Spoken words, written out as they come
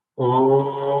Om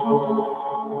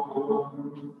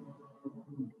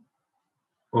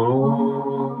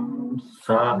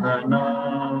Sahana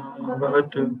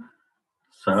Vavatu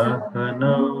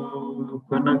Sahano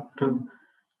Punaktu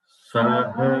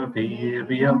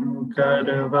Sahaviryam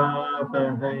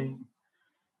Karavavahai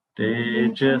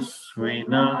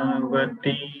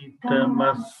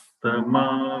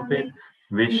Tejasvinavaditamastamadid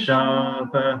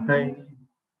Vishavahai.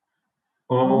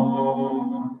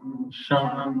 Om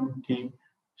Shanti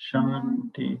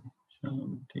Shanti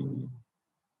Shanti.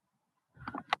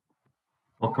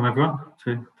 Welcome everyone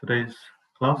to today's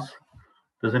class.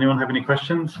 Does anyone have any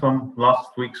questions from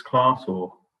last week's class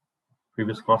or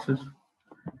previous classes?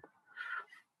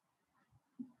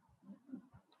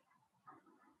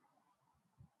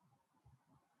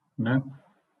 No?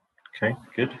 Okay,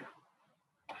 good.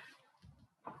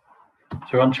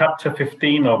 So on chapter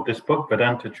 15 of this book,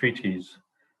 Vedanta Treatise,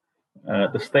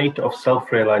 the state of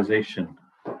self-realization.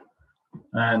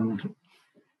 And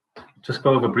just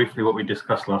go over briefly what we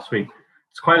discussed last week.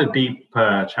 It's quite a deep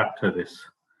chapter, this.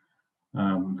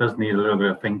 Does need a little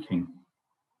bit of thinking.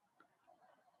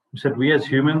 We said we as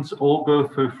humans all go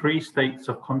through three states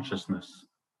of consciousness.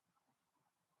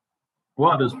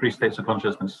 What are those three states of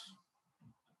consciousness?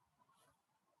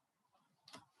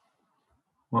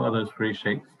 What are those three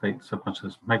states of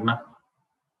consciousness? Meghna?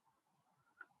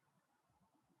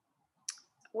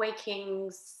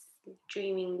 Waking,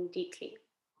 dreaming deeply.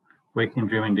 Waking,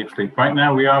 dreaming, deep sleep. Right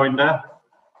now we are in the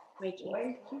Waking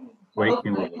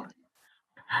world.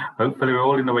 Hopefully we're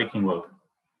all in the waking world.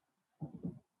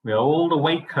 We are all the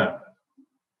waker,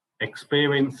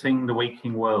 experiencing the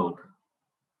waking world.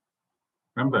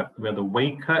 Remember, we are the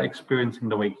waker experiencing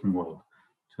the waking world.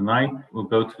 Tonight we'll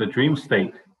go to the dream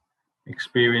state,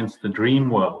 experience the dream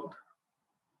world.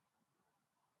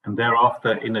 And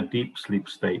thereafter in a deep sleep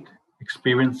state,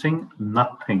 experiencing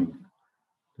nothing.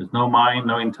 There's no mind,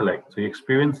 no intellect. So you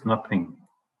experience nothing.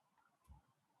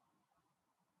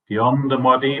 Beyond the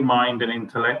body, mind, and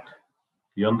intellect,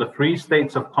 beyond the three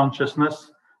states of consciousness,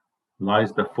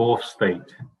 lies the fourth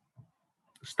state.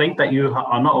 The state that you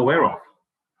are not aware of.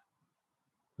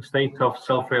 The state of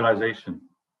self-realization.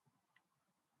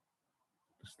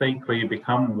 The state where you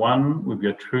become one with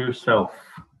your true self.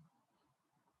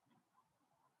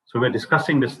 So we're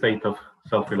discussing the state of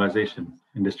self-realization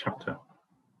in this chapter.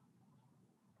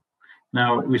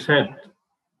 Now, we said,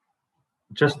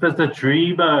 just as the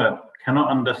dreamer cannot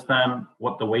understand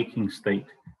what the waking state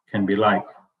can be like,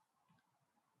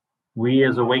 we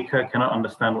as a waker cannot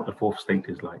understand what the fourth state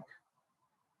is like.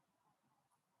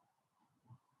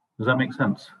 Does that make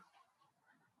sense?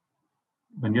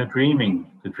 When you're dreaming,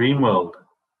 the dream world,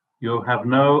 you have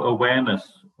no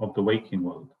awareness of the waking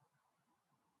world.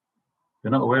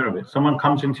 You're not aware of it. Someone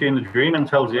comes into you in the dream and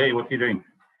tells you, hey, what are you doing?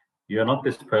 You're not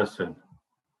this person.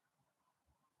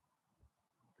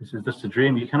 This is just a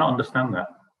dream. You cannot understand that.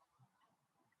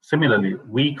 Similarly,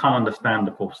 we can't understand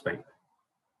the fourth state.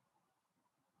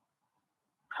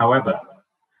 However,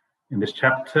 in this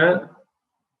chapter,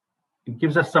 it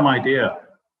gives us some idea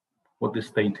what this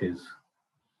state is,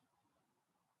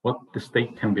 what the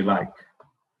state can be like.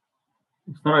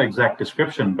 It's not an exact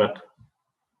description, but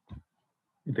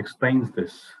it explains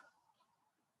this.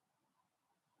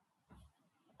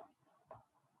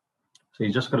 So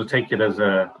you just got to take it as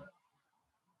a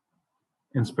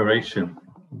inspiration,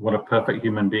 what a perfect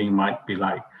human being might be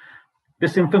like.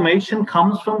 This information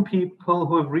comes from people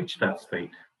who have reached that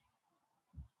state.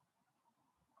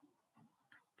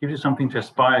 Gives you something to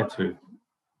aspire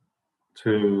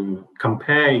to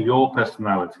compare your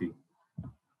personality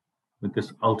with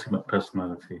this ultimate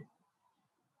personality. Does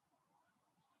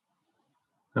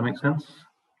that make sense?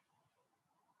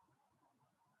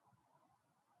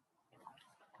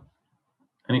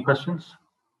 Any questions?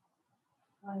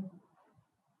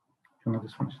 Can I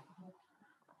just finish?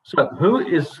 So who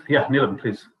is, yeah, Neelam,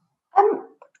 please.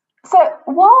 So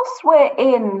whilst we're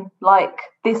in like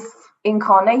this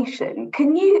incarnation,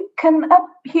 can a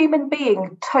human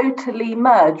being totally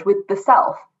merge with the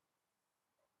self?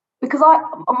 Because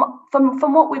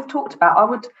from what we've talked about, I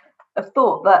would have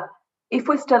thought that if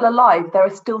we're still alive, there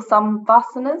are still some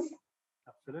vasanas.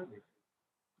 Absolutely.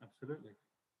 Absolutely.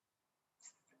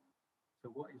 So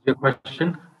what is your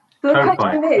question? So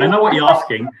clarify. I know what you're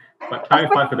asking, but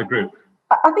clarify for the group.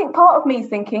 I think part of me is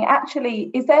thinking,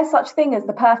 actually, is there such thing as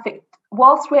the perfect,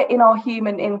 whilst we're in our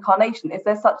human incarnation, is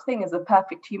there such thing as a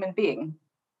perfect human being?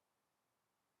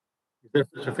 Is there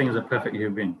such a thing as a perfect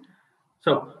human being?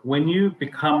 So when you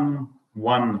become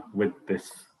one with this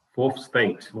fourth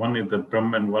state, one with the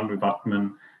Brahman, one with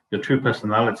Atman, your true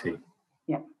personality,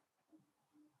 yeah,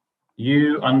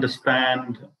 you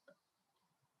understand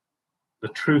the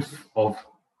truth of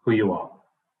who you are,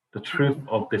 the truth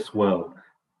of this world.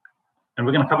 And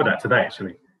we're going to cover that today,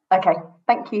 actually. Okay,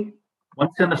 thank you.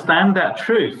 Once you understand that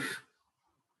truth,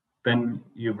 then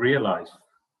you've realized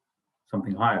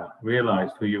something higher,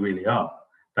 realized who you really are.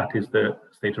 That is the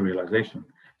state of realization.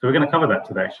 So we're going to cover that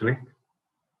today, actually.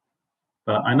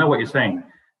 But I know what you're saying.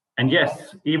 And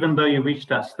yes, even though you reach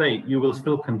that state, you will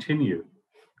still continue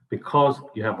because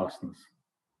you have vasanas.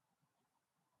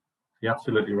 You're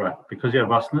absolutely right. Because you have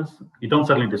vasanas, you don't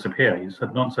suddenly disappear. You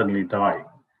don't suddenly die.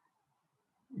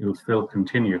 You'll still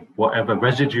continue whatever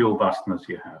residual vasanas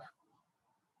you have.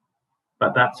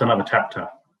 But that's another chapter.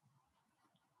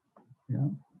 Yeah.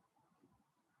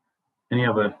 Any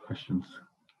other questions?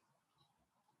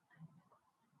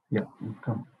 Yeah,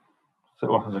 come.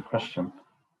 So what has a question?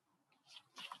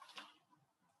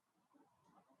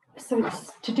 So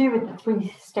it's to do with the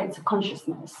 3 states of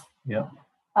consciousness. Yeah.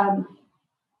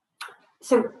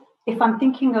 So if I'm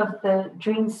thinking of the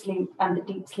dream sleep and the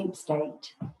deep sleep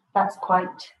state, that's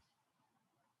quite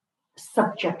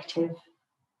subjective.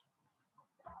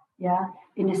 Yeah,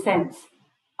 in a sense,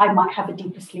 I might have a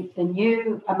deeper sleep than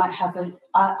you.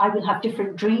 I will have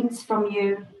different dreams from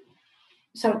you.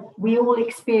 So we all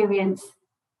experience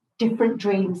different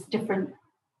dreams, different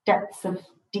depths of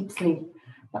deep sleep.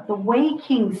 But the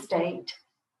waking state,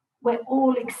 we're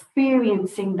all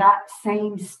experiencing that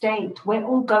same state. We're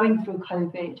all going through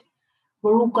COVID.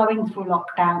 We're all going through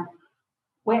lockdown.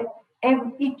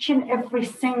 Each and every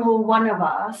single one of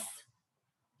us,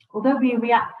 although we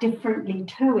react differently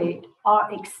to it, are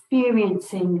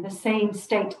experiencing the same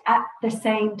state at the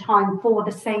same time for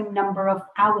the same number of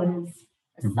hours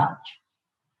as such.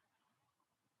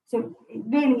 So it's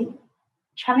really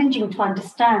challenging to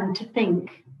understand, to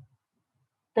think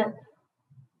that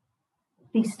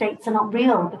these states are not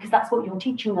real, because that's what you're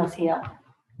teaching us here.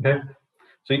 Okay.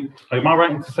 So am I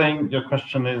right in saying your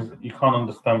question is you can't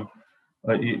understand,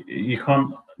 you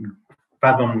can't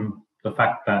fathom the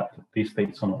fact that these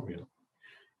states are not real?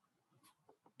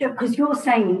 Yeah, because you're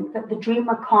saying that the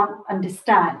dreamer can't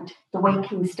understand the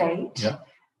waking state,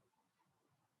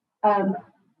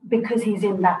 because he's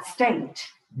in that state.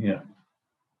 Yeah.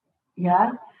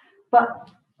 Yeah. But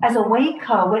as a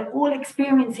waker, we're all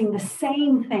experiencing the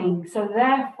same thing. So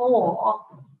therefore,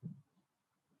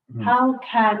 how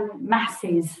can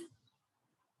masses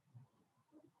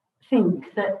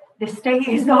think that the state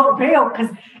is not real?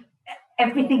 Because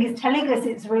everything is telling us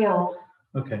it's real.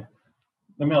 Okay.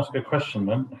 Let me ask you a question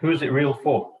then. Who is it real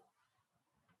for?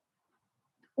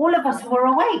 All of us who are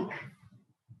awake.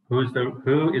 Who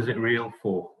is it real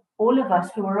for? All of us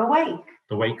who are awake.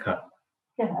 The waker.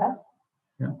 Yeah.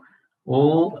 Yeah.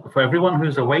 For everyone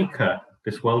who's a waker,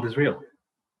 this world is real.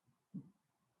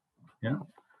 Yeah.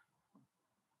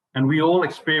 And we all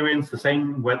experience the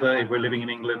same weather if we're living in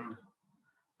England,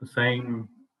 the same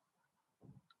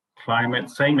climate,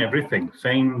 same everything,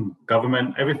 same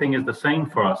government, everything is the same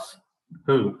for us.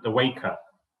 Who? The waker.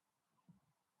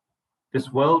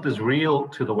 This world is real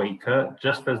to the waker,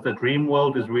 just as the dream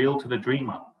world is real to the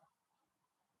dreamer.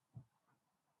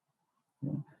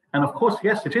 Yeah. And of course,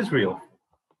 yes, it is real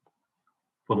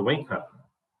for the waker,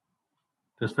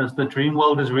 just as the dream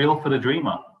world is real for the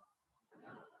dreamer.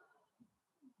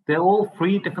 They're all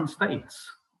 3 different states.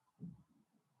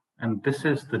 And this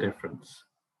is the difference.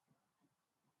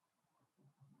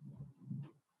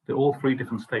 They're all 3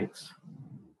 different states.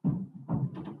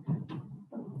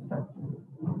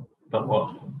 But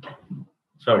what?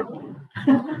 Sorry,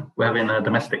 we're having a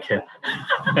domestic here.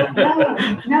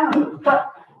 No,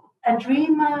 but a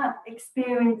dreamer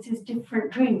experiences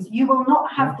different dreams. You will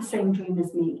not have the same dream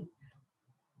as me.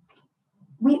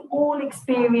 We all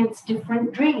experience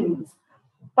different dreams,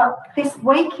 but this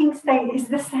waking state is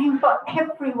the same for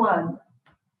everyone.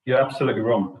 You're absolutely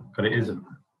wrong, but it isn't.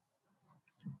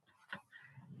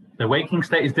 The waking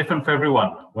state is different for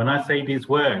everyone. When I say these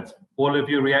words, all of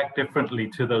you react differently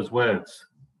to those words.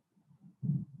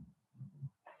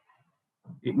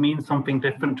 It means something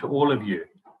different to all of you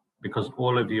because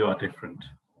all of you are different.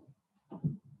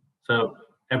 So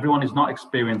everyone is not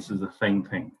experiencing the same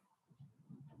thing.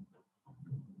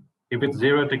 If it's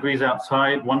 0 degrees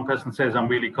outside, one person says, I'm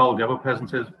really cold. The other person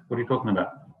says, what are you talking about?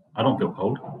 I don't feel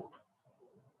cold.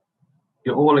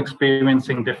 You're all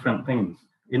experiencing different things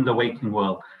in the waking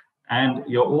world. And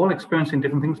you're all experiencing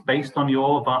different things based on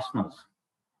your vasanas.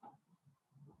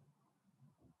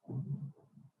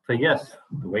 So yes,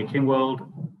 the waking world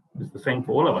is the same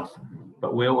for all of us,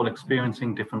 but we're all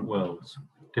experiencing different worlds,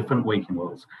 different waking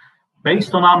worlds.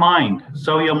 Based on our mind,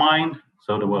 so your mind,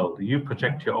 so the world. You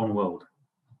project your own world.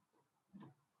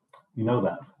 You know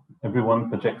that. Everyone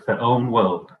projects their own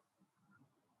world.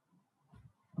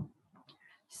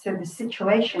 So the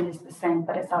situation is the same,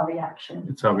 but it's our reaction.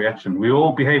 It's our reaction. We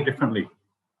all behave differently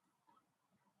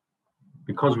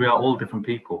because we are all different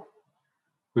people.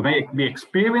 We may be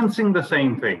experiencing the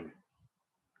same thing,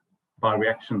 but our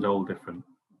reactions are all different.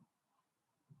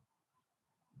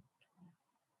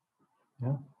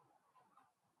 Yeah.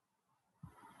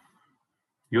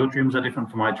 Your dreams are different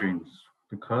from my dreams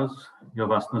because your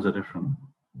vasanas are different.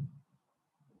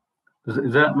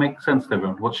 Does that make sense to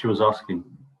everyone, what she was asking?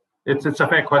 It's a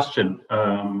fair question,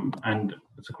 and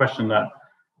it's a question that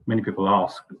many people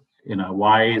ask. You know,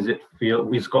 why is it feel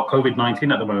we've got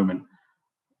COVID-19 at the moment?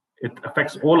 It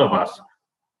affects all of us.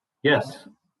 Yes,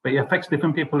 but it affects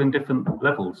different people in different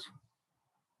levels.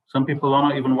 Some people are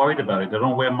not even worried about it. They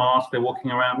don't wear masks. They're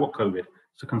walking around. What COVID?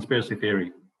 It's a conspiracy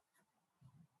theory.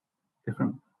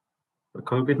 Different. But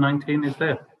COVID-19 is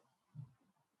there.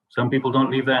 Some people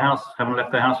don't leave their house, haven't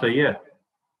left their house for a year.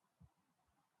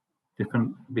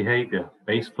 Different behavior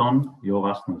based on your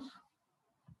vasanas.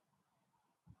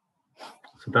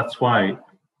 So that's why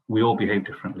we all behave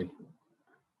differently.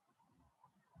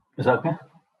 Is that okay?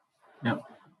 Yeah.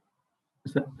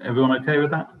 Is that everyone okay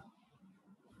with that?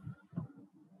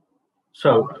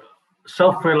 So,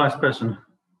 self-realized person.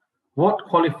 What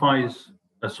qualifies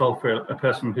a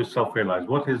person who's self-realized?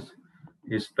 What is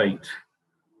his state?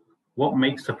 What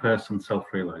makes a person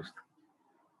self-realized?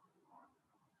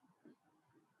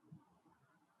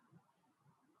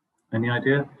 Any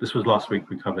idea? This was last week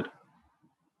we covered.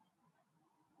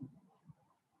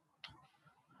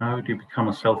 How do you become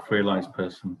a self-realized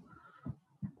person?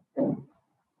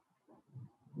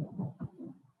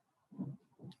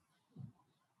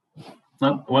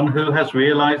 No, one who has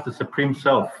realized the Supreme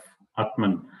Self,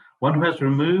 Atman. One who has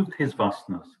removed his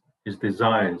vasanas, his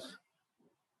desires.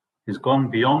 He's gone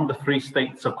beyond the three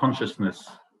states of consciousness.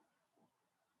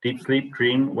 Deep sleep,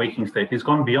 dream, waking state. He's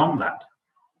gone beyond that.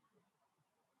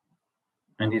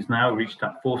 And he's now reached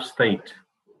that fourth state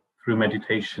through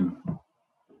meditation.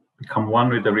 Become one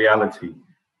with the reality.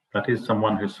 That is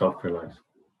someone who's self-realized.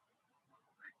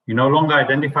 You no longer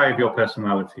identify with your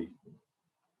personality,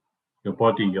 your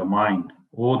body, your mind,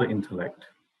 or the intellect.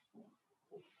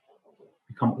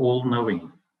 Become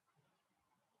all-knowing,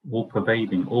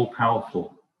 all-pervading,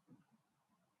 all-powerful.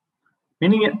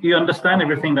 Meaning you understand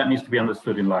everything that needs to be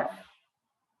understood in life.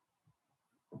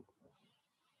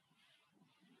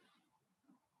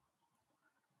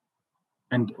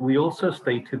 And we also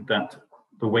stated that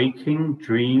the waking,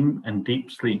 dream, and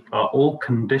deep sleep are all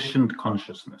conditioned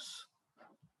consciousness.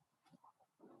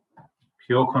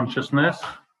 Pure consciousness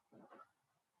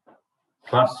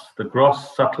plus the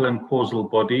gross, subtle, and causal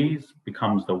bodies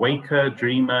becomes the waker,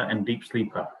 dreamer, and deep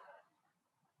sleeper.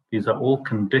 These are all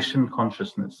conditioned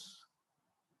consciousness.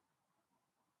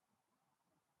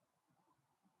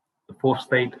 The fourth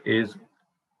state is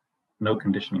no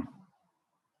conditioning,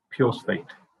 pure state.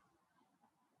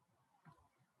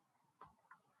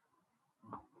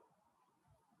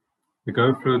 We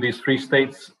go through these three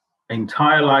states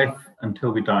entire life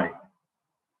until we die.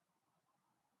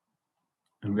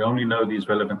 And we only know these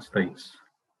relevant states.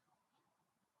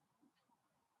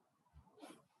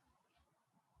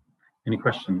 Any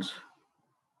questions?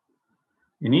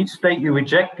 In each state, you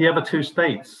reject the other two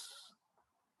states.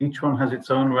 Each one has its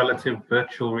own relative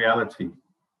virtual reality.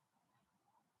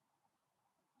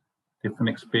 Different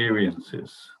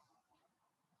experiences.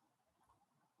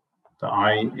 The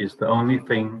I is the only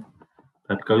thing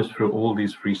that goes through all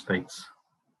these three states.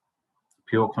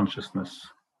 Pure consciousness.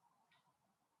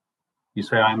 You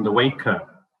say, I am the waker,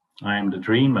 I am the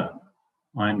dreamer,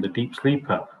 I am the deep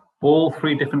sleeper. All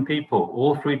three different people,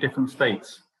 all three different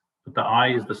states, but the I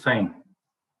is the same.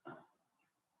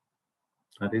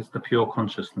 That is the pure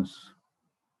consciousness.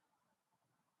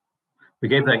 We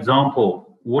gave the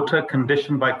example, water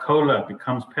conditioned by cola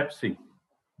becomes Pepsi.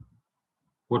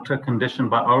 Water conditioned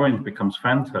by orange becomes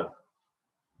Fanta.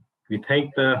 If you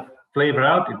take the flavor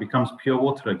out, it becomes pure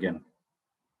water again.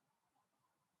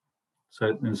 So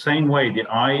in the same way, the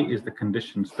I is the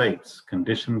conditioned states,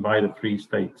 conditioned by the three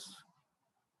states.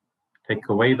 Take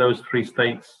away those three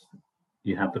states,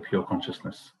 you have the pure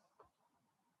consciousness.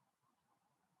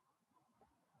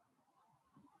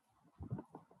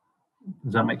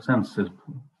 Does that make sense?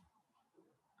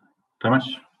 Thomas?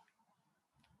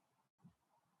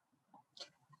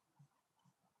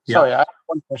 Sorry, I have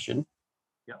one question.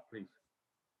 Yeah, please.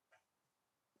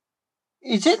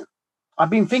 Is it, I've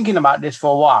been thinking about this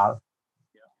for a while.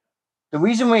 The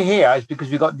reason we're here is because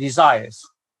we've got desires.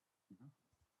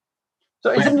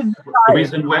 So isn't it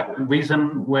the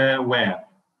reason where?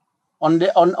 On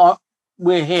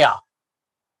we're here.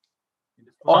 In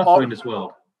this life or in this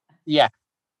world? Yeah.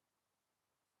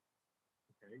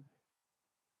 Okay.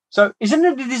 So isn't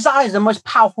it the desire the most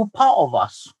powerful part of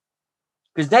us?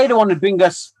 Because they're the one who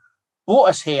brought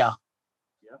us here.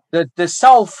 Yeah. The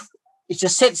self, it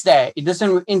just sits there. It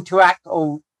doesn't interact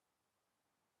or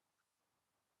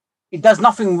it does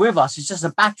nothing with us. It's just a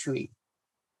battery,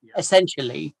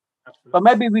 essentially. Absolutely. But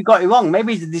maybe we got it wrong.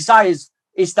 Maybe the desire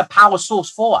is the power source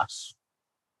for us.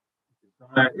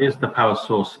 That is the power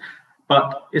source.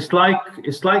 But it's like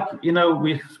you know,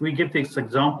 we give this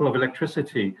example of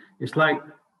electricity. It's like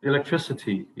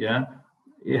electricity, yeah.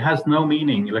 It has no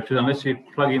meaning, electricity, unless you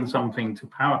plug in something to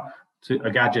power to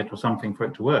a gadget or something for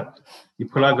it to work. You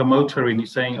plug a motor in, you're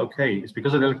saying, okay, it's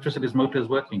because of the electricity this motor is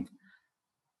working.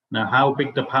 Now, how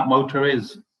big the motor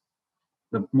is,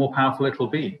 the more powerful it will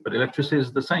be. But electricity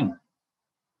is the same.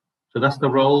 So that's the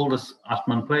role the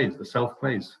Atman plays, the self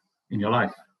plays in your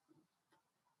life.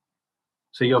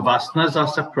 So your vasanas are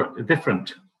separate,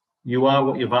 different. You are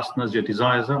what your vasanas, your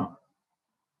desires are.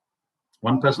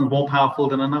 One person's more powerful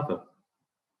than another.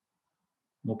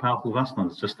 More powerful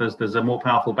vasanas, just as there's a more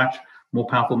powerful battery, more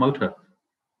powerful motor.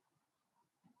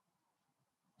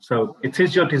 So it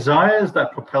is your desires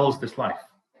that propels this life.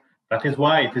 That is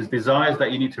why it is desires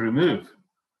that you need to remove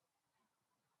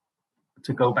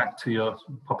to go back to your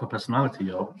proper personality,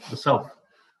 the self.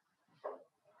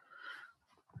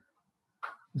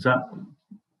 Does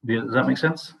that make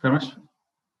sense, Dharmesh?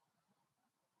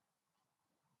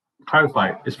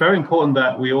 Clarify. It's very important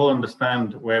that we all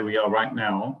understand where we are right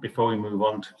now before we move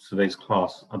on to today's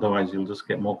class. Otherwise, you'll just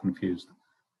get more confused.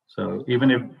 So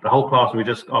even if the whole class we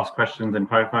just ask questions and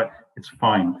clarify, it's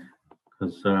fine,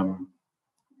 because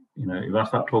you know, if I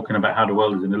start talking about how the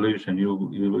world is an illusion,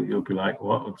 you'll be like,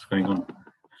 what's going on?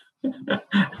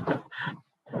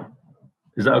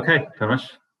 Is that okay, Dharmesh?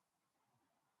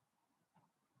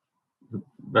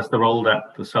 That's the role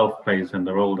that the self plays and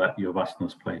the role that your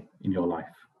vasanas play in your life.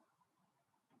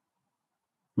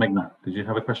 Meghna, did you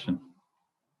have a question?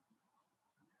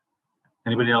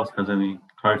 Anybody else has any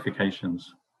clarifications?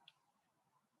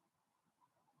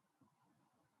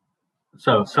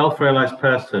 So, self-realized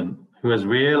person who has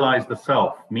realized the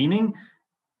self, meaning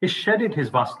he's shedded his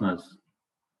vasanas,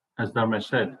 as Dharmesh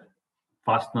said,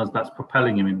 vasanas that's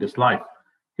propelling him in this life.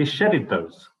 He's shedded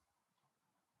those.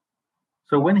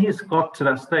 So when he's got to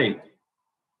that state,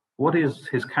 what is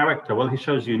his character? Well, he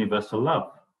shows universal love.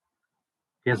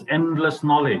 He has endless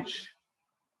knowledge.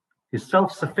 He's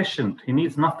self-sufficient. He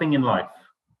needs nothing in life.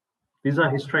 These are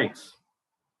his traits.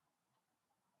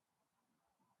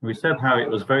 We said how it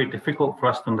was very difficult for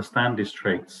us to understand these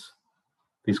traits,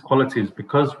 these qualities,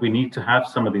 because we need to have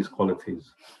some of these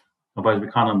qualities. Otherwise, we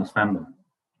can't understand them.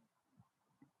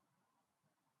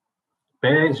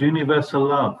 Bears universal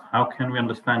love. How can we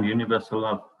understand universal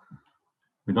love?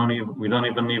 We don't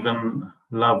even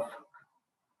love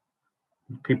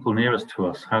people nearest to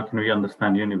us. How can we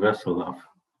understand universal love?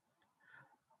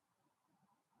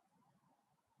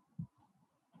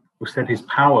 We said his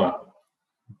power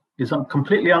is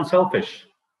completely unselfish,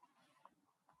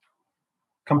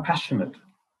 compassionate,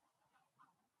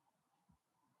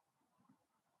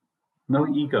 no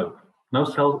ego, no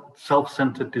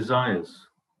self-centered desires.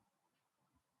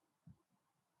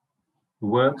 Who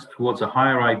works towards a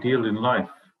higher ideal in life.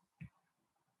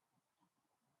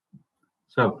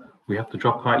 So we have to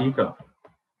drop our ego.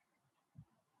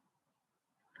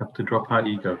 Have to drop our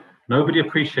ego. Nobody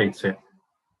appreciates it.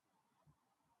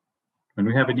 When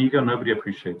we have an ego, nobody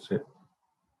appreciates it.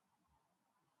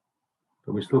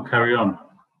 But we still carry on.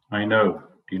 I know.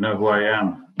 Do you know who I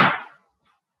am?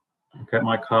 Look at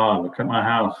my car. Look at my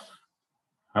house.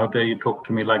 How dare you talk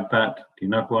to me like that? Do you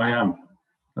know who I am?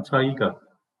 That's our ego.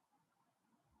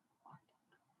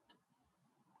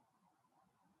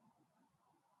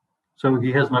 So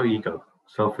he has no ego,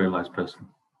 self-realized person.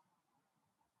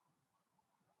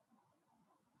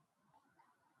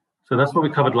 So that's what we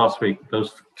covered last week,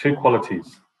 those two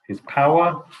qualities, his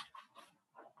power,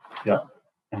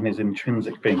 and his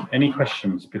intrinsic being. Any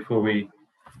questions before we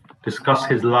discuss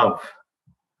his love?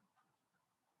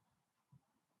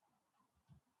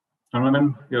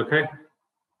 Anandam, you okay?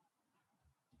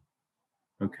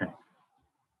 Okay.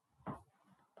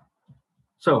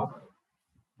 So,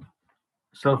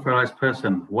 self-realized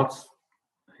person, what's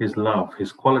his love,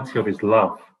 his quality of his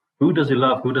love? Who does he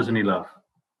love? Who doesn't he love?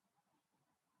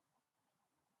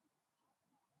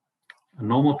 A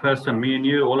normal person, me and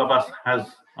you, all of us,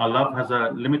 our love has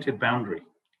a limited boundary.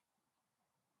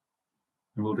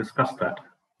 And we'll discuss that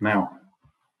now.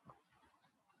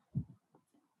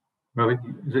 Ravi,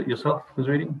 is it yourself who's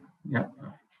reading? Yeah.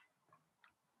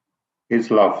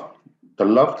 His love. The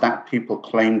love that people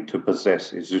claim to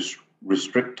possess is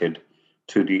restricted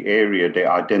to the area they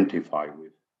identify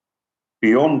with.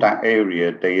 Beyond that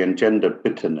area, they engender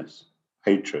bitterness,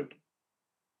 hatred.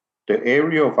 The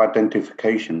area of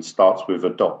identification starts with a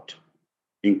dot,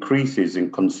 increases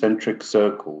in concentric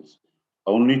circles,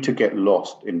 only to get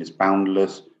lost in this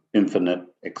boundless, infinite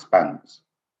expanse.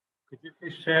 Could you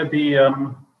please share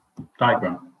the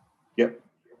diagram? Yep.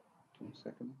 1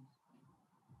 second.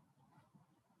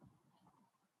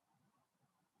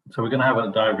 So we're going to have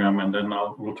a diagram, and then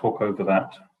we'll talk over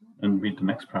that and read the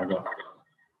next paragraph.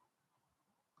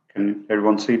 Can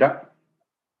everyone see that?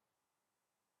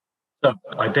 So,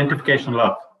 identification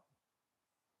love.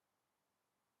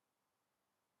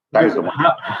 That is the one.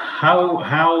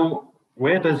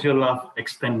 Where does your love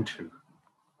extend to?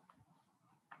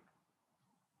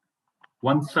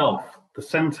 Oneself, the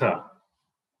center.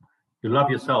 You love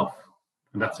yourself,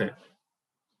 and that's it.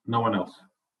 No one else.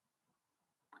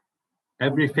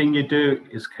 Everything you do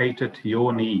is catered to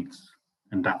your needs,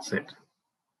 and that's it.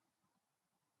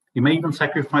 You may even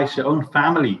sacrifice your own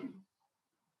family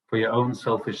for your own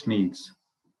selfish needs.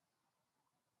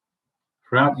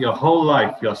 Throughout your whole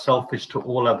life, you're selfish to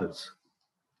all others.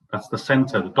 That's the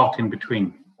center, the dot in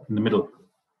between, in the middle.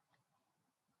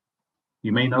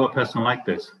 You may know a person like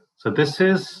this. So this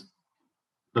is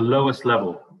the lowest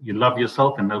level. You love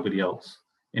yourself and nobody else.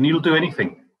 And you'll do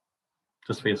anything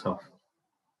just for yourself.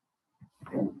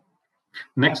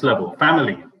 Next level,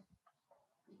 family.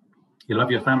 You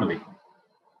love your family.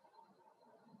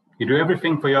 You do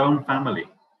everything for your own family.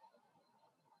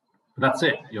 But that's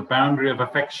it. Your boundary of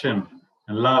affection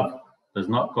and love does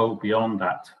not go beyond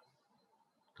that.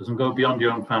 Doesn't go beyond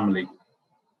your own family.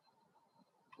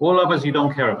 All others you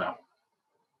don't care about.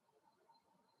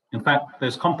 In fact,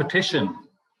 there's competition,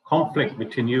 conflict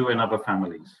between you and other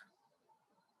families.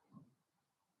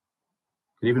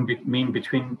 It could even mean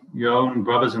between your own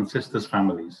brothers and sisters'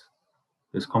 families.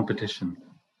 There's competition.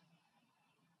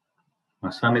 My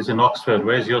son is in Oxford.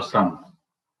 Where's your son?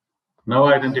 No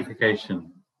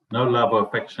identification, no love or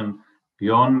affection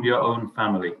beyond your own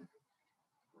family.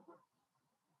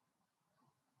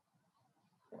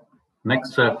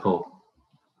 Next circle,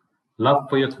 love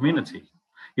for your community.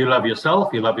 You love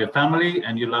yourself, you love your family,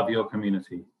 and you love your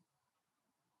community.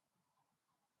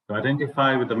 You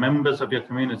identify with the members of your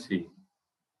community.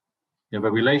 You have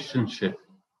a relationship,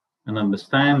 an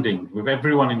understanding with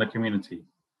everyone in the community.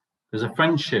 There's a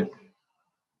friendship.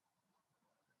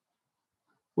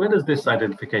 Where does this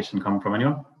identification come from,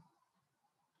 anyone?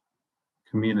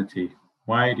 Community.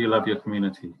 Why do you love your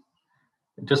community?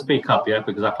 Just speak up, yeah,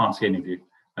 because I can't see any of you.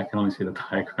 I can only see the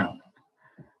diagram.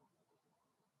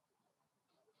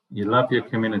 You love your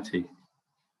community.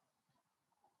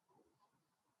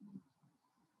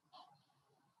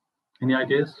 Any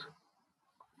ideas?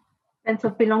 Sense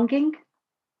of belonging.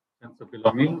 Sense of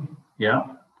belonging, yeah.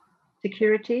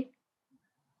 Security.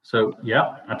 So,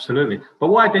 yeah, absolutely. But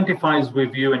what identifies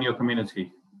with you and your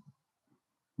community?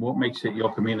 What makes it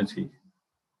your community?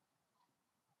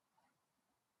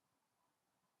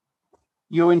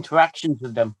 Your interactions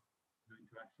with them.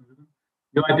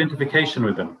 Your identification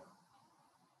with them.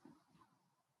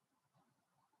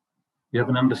 You have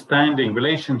an understanding,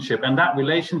 relationship, and that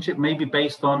relationship may be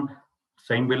based on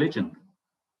same religion.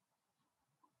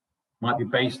 Might be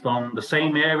based on the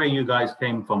same area you guys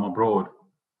came from abroad.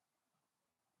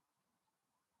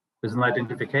 There's an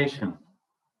identification.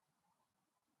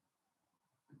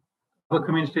 Other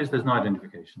communities, there's no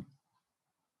identification.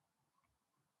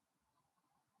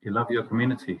 You love your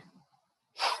community.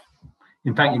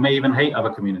 In fact, you may even hate other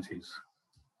communities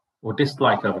or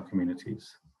dislike other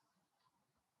communities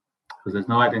because there's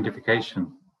no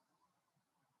identification.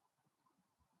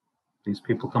 These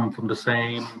people come from the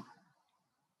same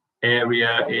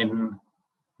area in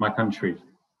my country,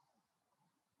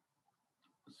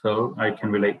 so I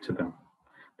can relate to them.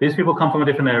 These people come from a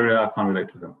different area, I can't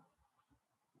relate to them.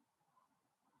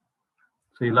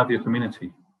 So you love your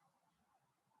community.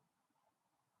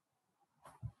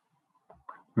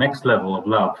 Next level of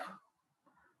love.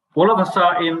 All of us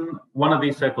are in one of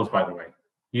these circles, by the way.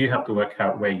 You have to work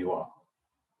out where you are.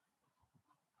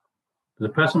 The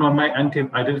person who might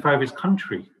identify with his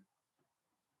country.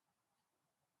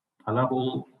 I love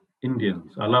all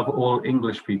Indians. I love all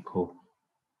English people.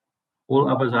 All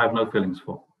others I have no feelings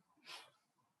for.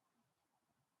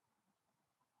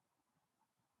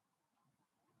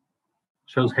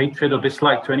 Shows hatred or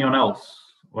dislike to anyone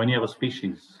else or any other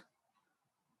species.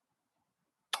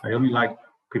 I only like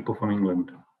people from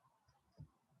England.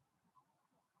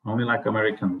 I only like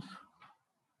Americans.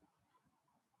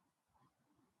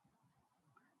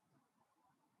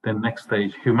 Then next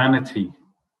stage, humanity.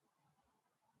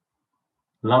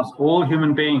 Loves all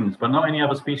human beings, but not any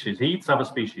other species. He eats other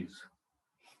species.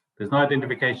 There's no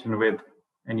identification with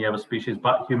any other species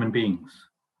but human beings.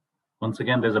 Once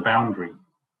again, there's a boundary.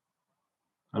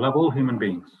 I love all human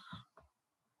beings.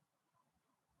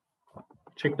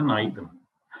 Chicken, I eat them.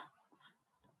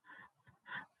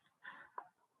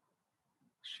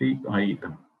 Sheep, I eat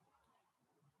them.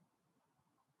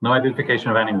 No identification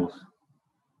of animals.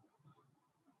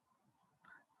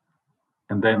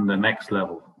 And then the next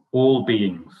level, all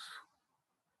beings.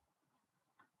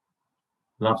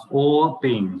 Loves all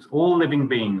beings, all living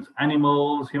beings,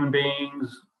 animals, human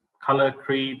beings, color,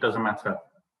 creed, doesn't matter.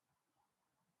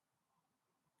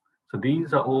 So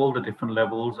these are all the different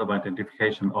levels of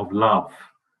identification of love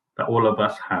that all of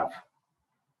us have.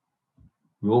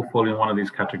 We all fall in one of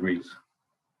these categories.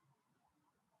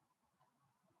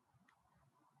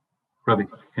 Ravi,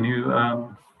 can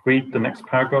you read the next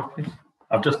paragraph, please?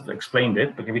 I've just explained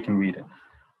it, but we can read it.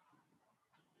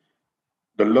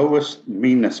 The lowest,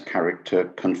 meanest character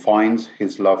confines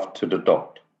his love to the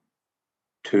dot,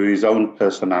 to his own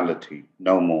personality,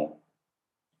 no more.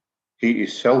 He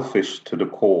is selfish to the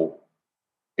core.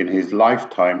 In his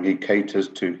lifetime, he caters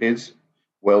to his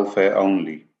welfare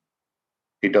only.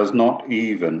 He does not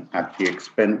even at the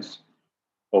expense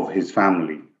of his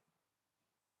family.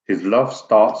 His love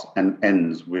starts and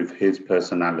ends with his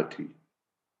personality.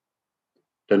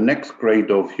 The next grade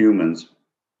of humans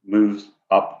moves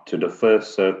up to the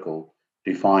first circle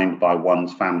defined by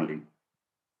one's family.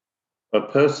 A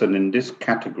person in this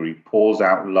category pours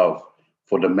out love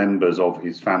for the members of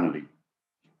his family.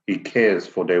 He cares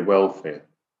for their welfare,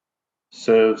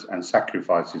 serves and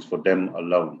sacrifices for them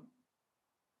alone.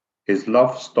 His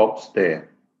love stops there.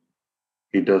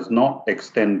 He does not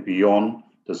extend beyond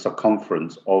the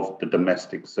circumference of the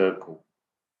domestic circle.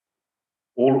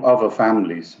 All other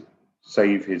families,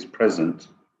 save his present,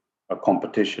 are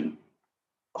competition,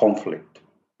 conflict,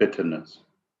 bitterness.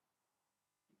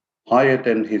 Higher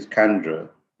than his Chandra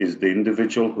is the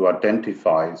individual who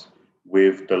identifies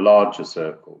with the larger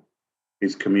circle,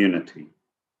 his community.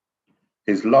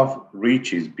 His love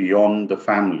reaches beyond the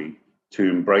family to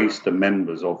embrace the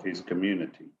members of his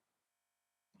community.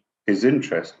 His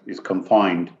interest is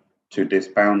confined to this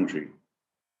boundary.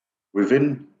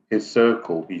 Within his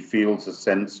circle, he feels a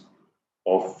sense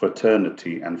of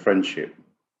fraternity and friendship.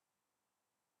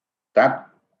 That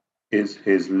is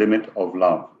his limit of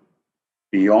love.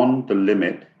 Beyond the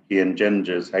limit, he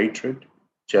engenders hatred,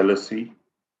 jealousy,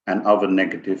 and other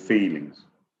negative feelings.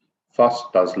 Thus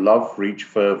does love reach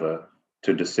further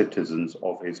to the citizens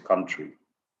of his country,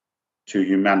 to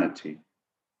humanity,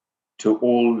 to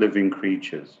all living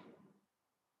creatures.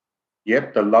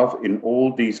 Yet the love in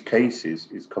all these cases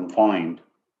is confined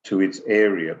to its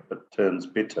area, but turns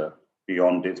bitter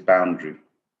beyond its boundary.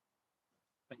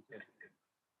 Thank you.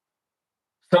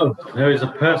 So there is a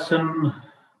person,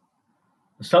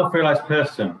 a self-realized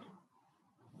person.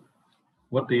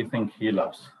 What do you think he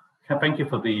loves? Thank you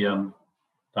for the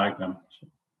diagram.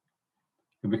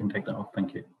 We can take that off.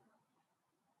 Thank you.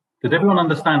 Did everyone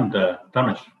understand,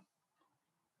 Dharmesh?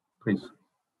 Please.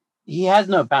 He has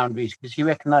no boundaries because he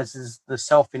recognizes the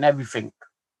self in everything.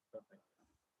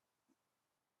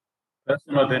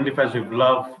 Person who identifies with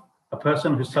love, a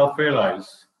person who's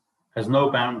self-realized, has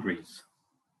no boundaries.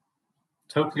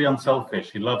 Totally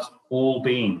unselfish. He loves all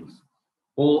beings,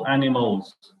 all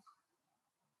animals.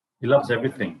 He loves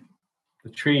everything.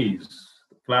 The trees,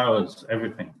 the flowers,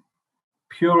 everything.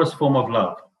 Purest form of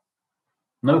love.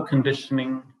 No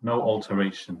conditioning, no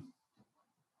alteration.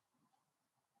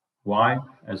 Why?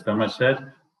 As Dharmesh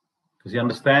said, because he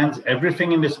understands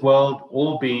everything in this world,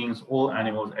 all beings, all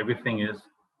animals, everything is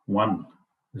one,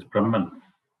 is Brahman.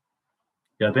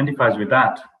 He identifies with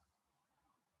that,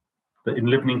 the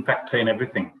enlivening factor in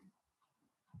everything.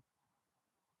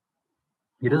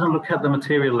 He doesn't look at the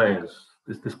material layers.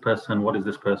 Is this person? What is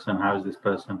this person? How is this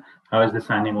person? How is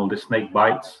this animal? This snake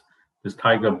bites. This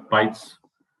tiger bites,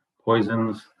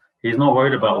 poisons. He's not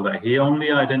worried about all that. He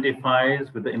only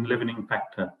identifies with the enlivening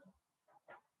factor,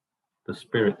 the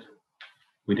spirit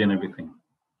within everything.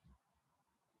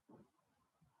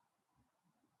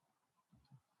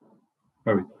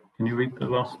 Ravi, can you read the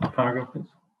last paragraph, please?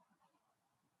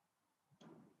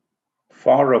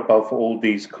 Far above all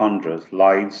these khandras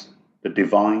lies the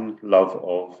divine love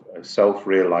of a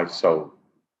self-realized soul.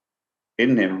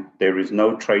 In him, there is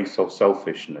no trace of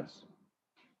selfishness.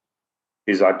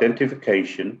 His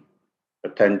identification,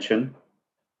 attention,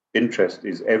 interest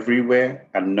is everywhere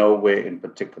and nowhere in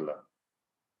particular.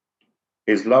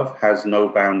 His love has no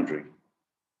boundary,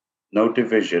 no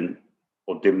division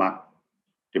or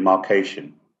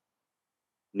demarcation,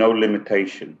 no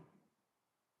limitation.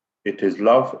 It is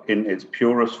love in its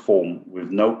purest form with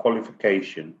no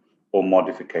qualification or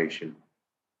modification.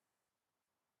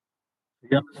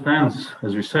 He understands,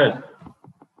 as we said,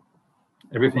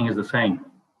 everything is the same.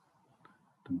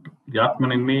 The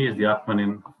Atman in me is the Atman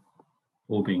in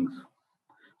all beings.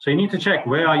 So you need to check,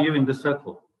 where are you in this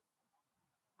circle?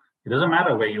 It doesn't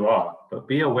matter where you are, but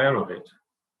be aware of it.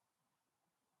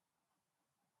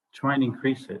 Try and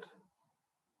increase it.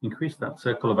 Increase that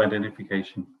circle of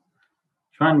identification.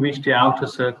 Try and reach the outer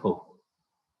circle.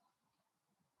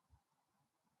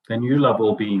 Then you love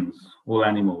all beings, all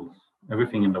animals,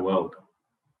 everything in the world.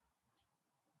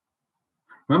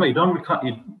 Remember,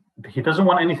 he doesn't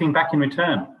want anything back in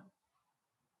return.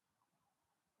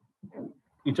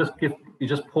 You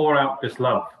just pour out this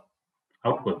love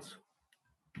outwards.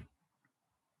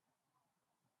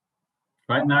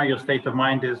 Right now, your state of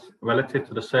mind is relative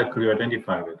to the circle you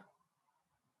identify with.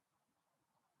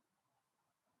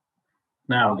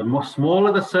 Now, the more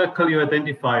smaller the circle you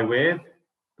identify with,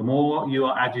 the more you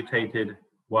are agitated,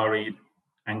 worried,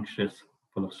 anxious,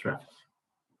 full of stress.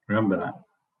 Remember that.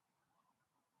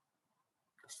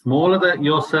 The smaller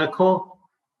your circle,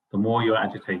 the more you're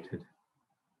agitated,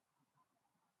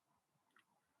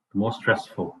 the more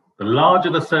stressful. The larger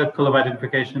the circle of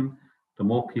identification, the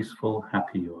more peaceful,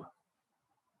 happy you are.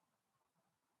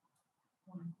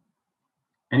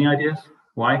 Any ideas?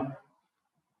 Why?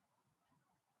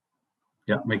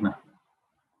 Yeah, Meghna.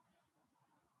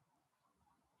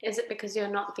 Is it because you're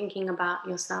not thinking about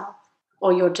yourself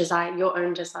or your desire, your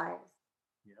own desires?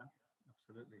 Yeah,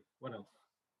 absolutely. What else?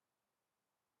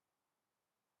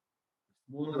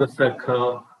 The smaller the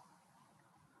circle,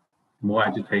 the more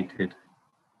agitated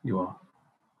you are.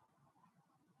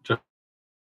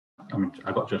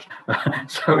 I got Josh.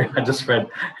 Sorry, I just read.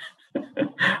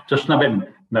 Josh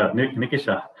Nabin. No,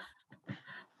 Nikisha.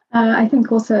 I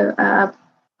think also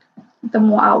the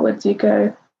more outwards you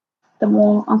go, the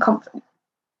more uncomfortable.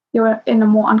 You're in a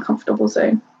more uncomfortable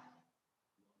zone.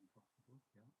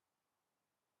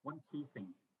 One key thing.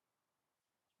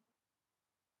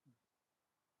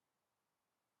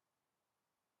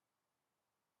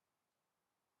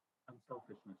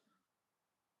 Unselfishness.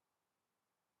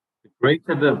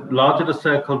 The larger the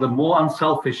circle, the more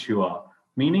unselfish you are.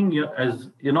 Meaning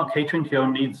you're not catering to your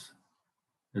own needs,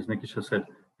 as Nikisha said.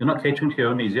 You're not catering to your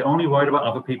own needs. You're only worried about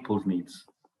other people's needs.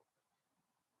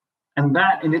 And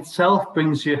that in itself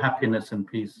brings you happiness and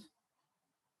peace.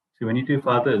 See, when you do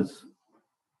for others,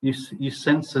 you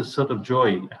sense a sort of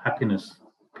joy, happiness,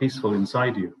 peaceful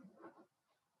inside you.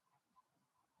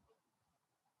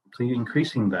 So you're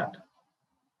increasing that.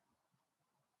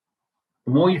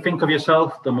 The more you think of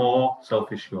yourself, the more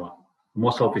selfish you are. The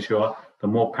more selfish you are, the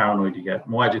more paranoid you get,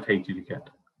 more agitated you get.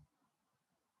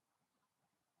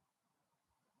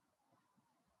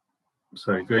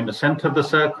 So if you're in the center of the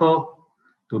circle,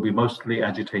 you'll be mostly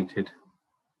agitated.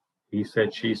 He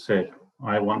said, she said,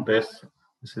 I want this.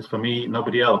 This is for me,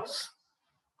 nobody else.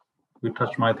 You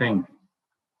touch my thing.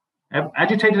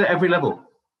 Agitated at every level.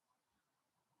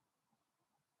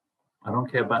 I don't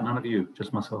care about none of you,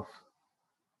 just myself.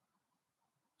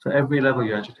 So every level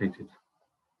you're agitated.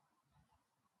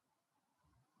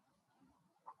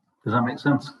 Does that make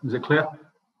sense? Is it clear?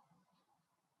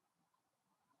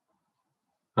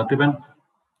 Pratibhan?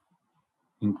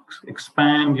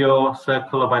 Expand your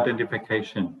circle of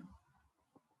identification.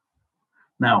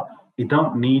 Now, you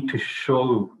don't need to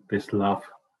show this love.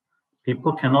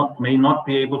 People may not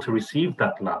be able to receive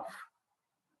that love.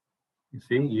 You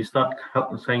see, you start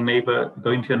saying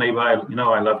going to your neighbor,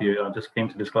 I love you. I just came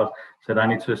to this class, said I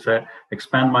need to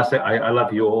expand myself. I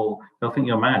love you all. They'll think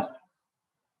you're mad.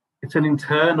 It's an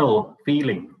internal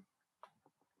feeling.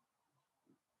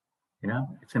 Yeah,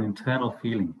 it's an internal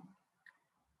feeling.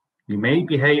 You may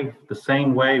behave the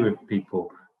same way with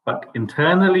people, but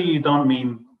internally you don't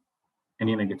mean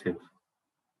any negative.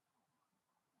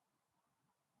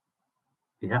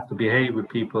 You have to behave with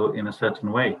people in a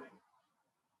certain way,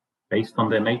 based on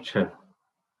their nature.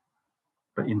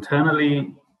 But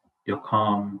internally, you're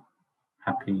calm,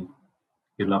 happy,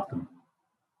 you love them.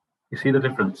 You see the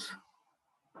difference?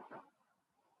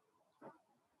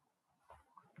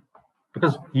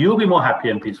 Because you'll be more happy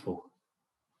and peaceful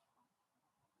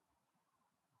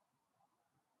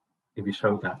if you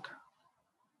show that.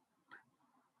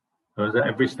 Whereas at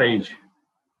every stage,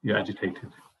 you're agitated.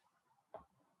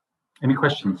 Any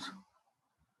questions?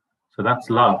 So that's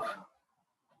love.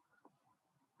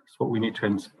 That's what we need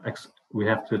to, we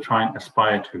have to try and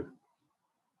aspire to.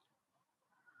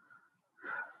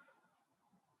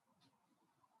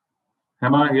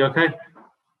 Emma, you okay?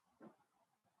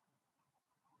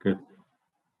 Good.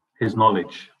 His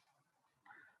knowledge.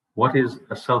 What is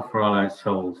a self-realized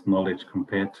soul's knowledge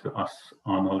compared to our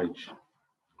knowledge?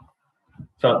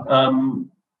 So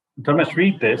Dharmesh,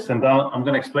 read this, and I'm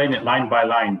going to explain it line by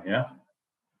line, yeah?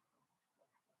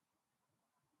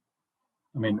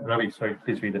 I mean, Ravi, sorry,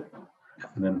 please read it.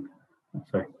 And then,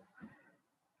 sorry.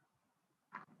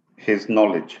 His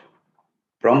knowledge.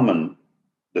 Brahman,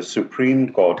 the supreme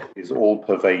God, is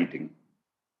all-pervading.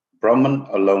 Brahman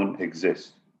alone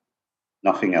exists,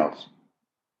 nothing else.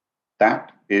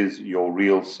 That is your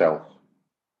real self.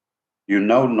 You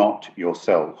know not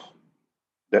yourself.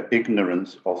 The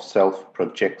ignorance of self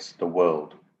projects the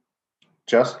world,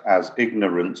 just as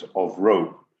ignorance of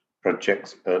rope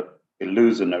projects an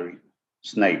illusionary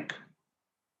snake.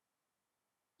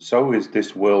 So is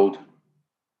this world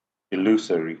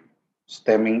illusory,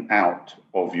 stemming out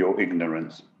of your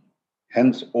ignorance.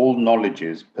 Hence, all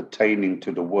knowledges pertaining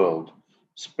to the world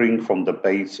spring from the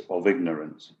base of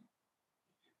ignorance.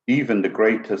 Even the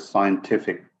greatest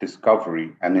scientific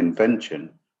discovery and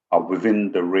invention are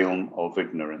within the realm of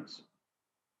ignorance.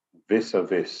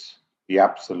 Vis-a-vis the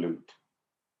absolute.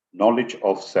 Knowledge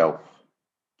of self.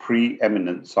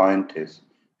 Preeminent scientists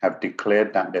have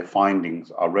declared that their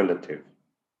findings are relative,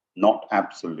 not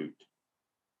absolute.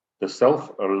 The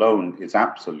self alone is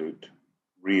absolute,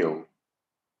 real.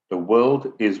 The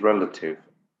world is relative,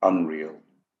 unreal.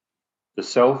 The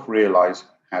self-realized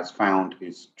has found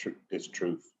his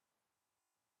truth.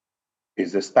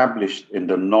 Is established in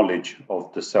the knowledge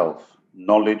of the self,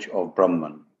 knowledge of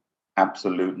Brahman,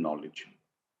 absolute knowledge.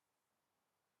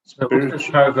 So what's this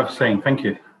paragraph saying? Thank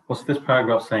you. What's this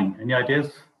paragraph saying? Any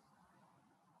ideas?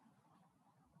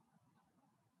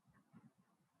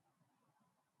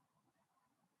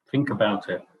 Think about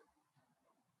it.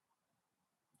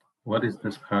 What is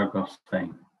this paragraph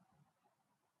saying?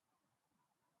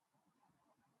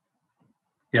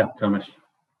 Yeah, Dharmesh.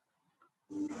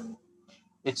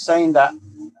 It's saying that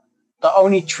the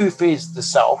only truth is the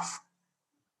self.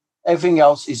 Everything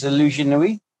else is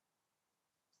illusionary.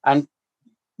 And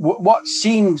what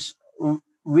seems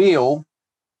real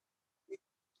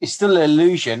is still an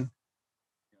illusion,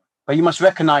 but you must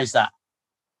recognize that.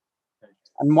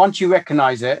 And once you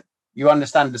recognize it, you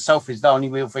understand the self is the only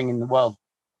real thing in the world.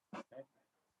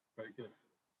 Very good.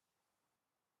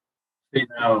 See,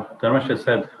 now, Dharmesh has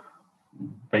said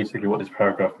basically what this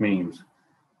paragraph means.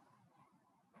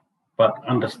 But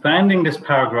understanding this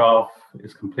paragraph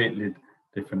is completely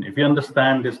different. If you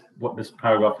understand what this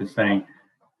paragraph is saying,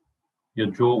 your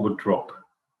jaw would drop.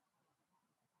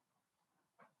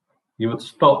 You would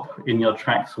stop in your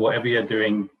tracks, whatever you're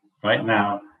doing right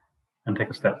now, and take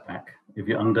a step back if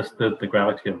you understood the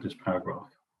gravity of this paragraph.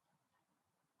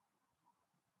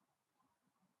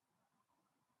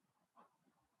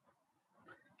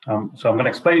 So I'm going to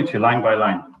explain it to you line by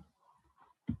line.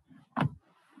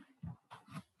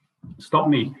 Stop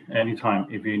me anytime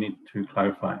if you need to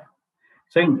clarify.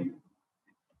 Saying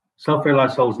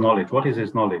self-realized soul's knowledge. What is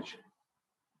his knowledge?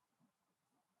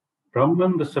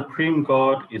 Brahman, the supreme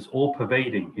God, is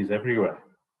all-pervading. He's everywhere.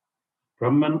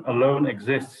 Brahman alone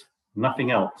exists, nothing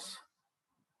else.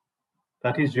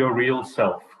 That is your real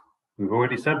self. We've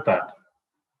already said that.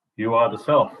 You are the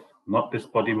self, not this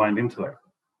body, mind, intellect.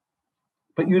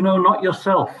 But you know not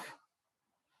yourself.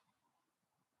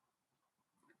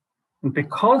 And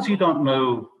because you don't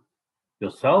know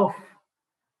yourself,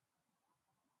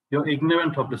 you're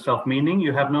ignorant of the self, meaning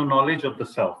you have no knowledge of the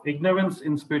self. Ignorance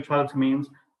in spirituality means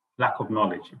lack of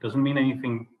knowledge. It doesn't mean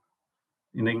anything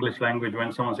in the English language.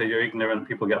 When someone says you're ignorant,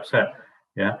 people get upset.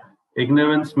 Yeah,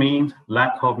 ignorance means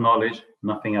lack of knowledge,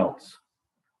 nothing else.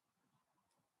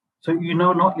 So you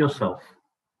know not yourself.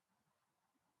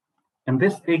 And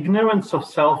this ignorance of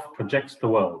self projects the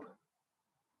world.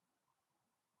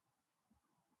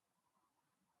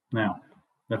 Now,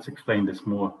 let's explain this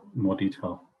in more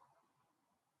detail.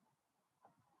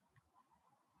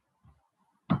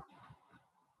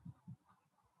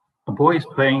 A boy is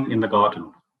playing in the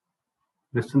garden.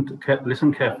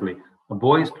 Listen carefully. A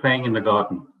boy is playing in the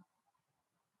garden.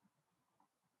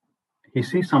 He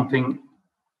sees something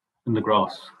in the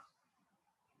grass.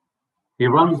 He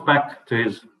runs back to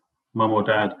his mum or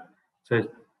dad, says,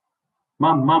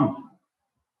 Mum,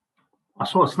 I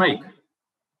saw a snake.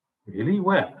 Really?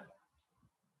 Where?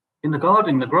 In the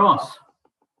garden, in the grass.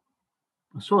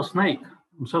 I saw a snake.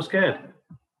 I'm so scared.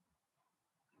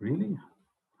 Really?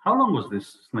 How long was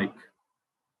this snake?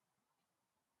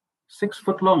 6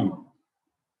 foot long.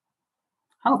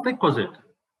 How thick was it?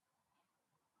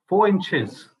 4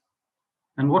 inches.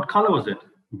 And what color was it?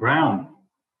 Brown.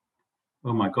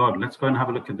 Oh my God, let's go and have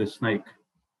a look at this snake.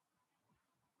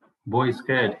 Boy is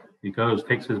scared. He goes,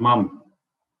 takes his mum.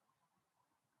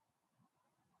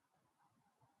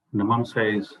 And the mum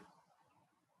says,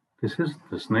 this is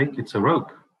the snake, it's a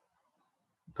rope.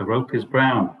 The rope is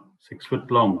brown. 6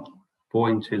 foot long, 4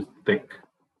 inches thick.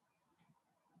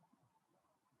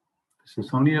 This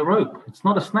is only a rope. It's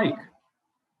not a snake.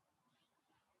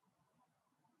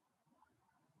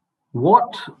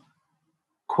 What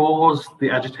caused the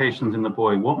agitations in the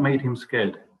boy? What made him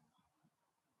scared?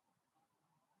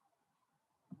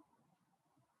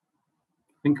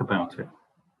 Think about it.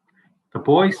 The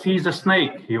boy sees a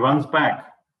snake. He runs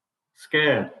back,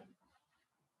 scared.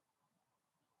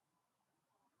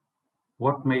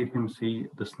 What made him see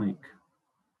the snake?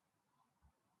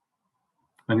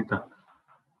 Anita.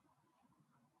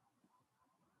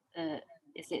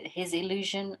 Is it his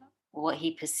illusion, what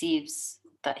he perceives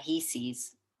that he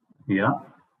sees? Yeah.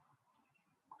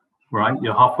 Right,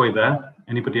 you're halfway there.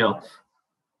 Anybody else?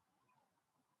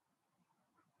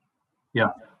 Yeah,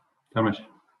 Ramesh.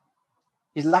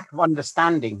 His lack of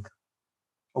understanding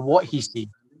of what he sees.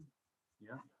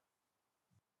 Yeah.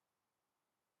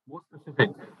 More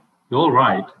specific. You're all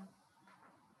right.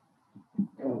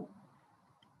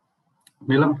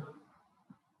 Milam?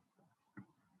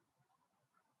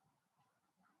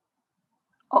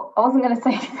 Oh, I wasn't going to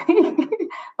say anything,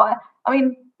 but I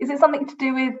mean, is it something to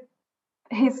do with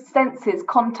his senses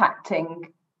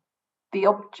contacting the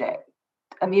object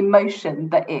and the emotion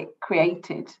that it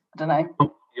created? I don't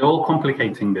know. You're all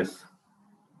complicating this.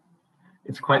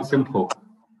 It's quite simple.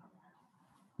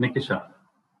 Nikisha?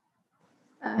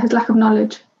 His lack of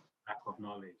knowledge. Lack of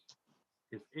knowledge.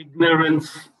 His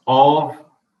ignorance of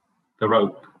the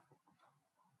rope.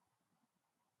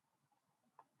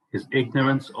 His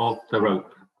ignorance of the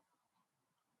rope.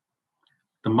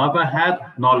 The mother had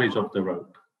knowledge of the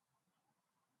rope.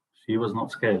 She was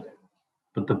not scared.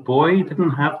 But the boy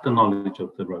didn't have the knowledge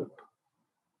of the rope.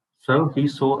 So he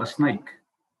saw a snake.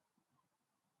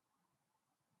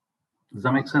 Does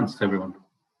that make sense to everyone?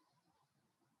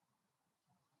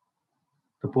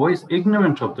 The boy is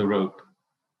ignorant of the rope.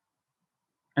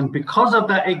 And because of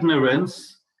that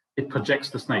ignorance, it projects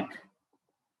the snake.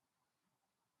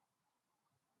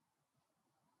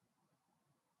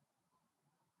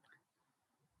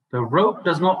 The rope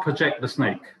does not project the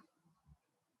snake.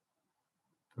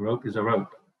 The rope is a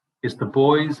rope. It's the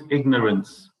boy's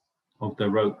ignorance of the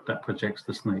rope that projects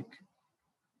the snake.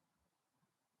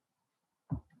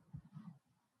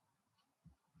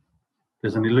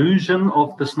 There's an illusion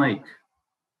of the snake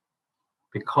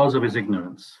because of his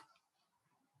ignorance.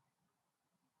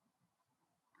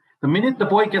 The minute the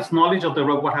boy gets knowledge of the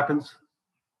rope, what happens?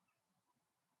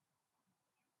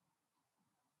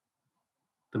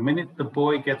 The minute the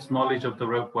boy gets knowledge of the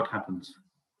rope, what happens?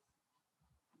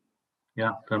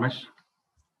 Yeah, Ramesh?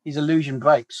 His illusion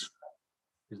breaks.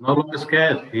 He's no longer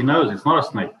scared. He knows it's not a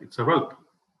snake, it's a rope.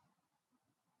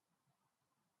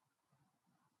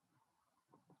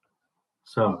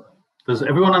 So, does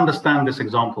everyone understand this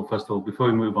example, first of all, before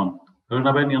we move on?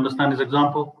 Everyone understand this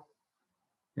example?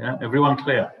 Yeah, everyone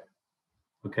clear?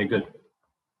 Okay, good.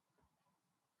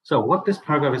 So what this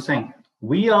paragraph is saying,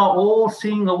 we are all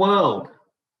seeing a world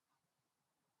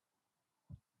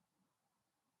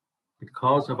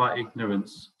because of our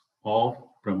ignorance of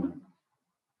Brahman,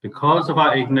 because of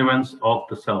our ignorance of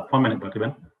the self. 1 minute,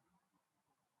 Bhaktivan.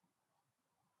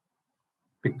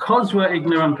 Because we're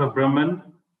ignorant of Brahman,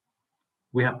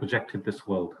 we have projected this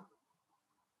world.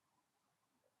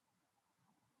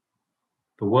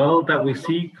 The world that we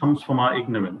see comes from our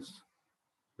ignorance,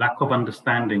 lack of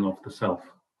understanding of the self,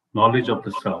 knowledge of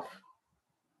the self.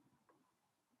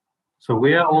 So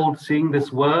we are all seeing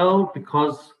this world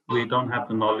because we don't have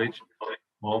the knowledge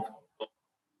of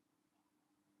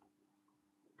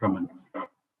Brahman.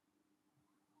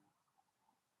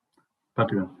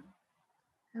 Bhaktivan.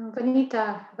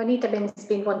 Vanita has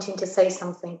been wanting to say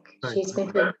something. She's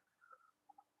been.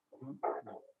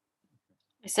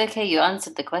 It's okay, you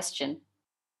answered the question.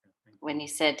 When you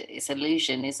said it's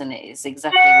illusion, isn't it? It's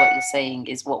exactly what you're saying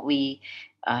is what we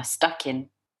are stuck in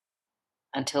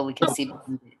until we can see.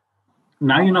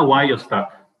 Now you know why you're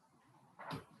stuck.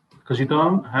 Because you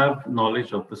don't have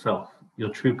knowledge of the self, your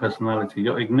true personality.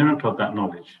 You're ignorant of that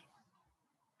knowledge.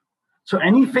 So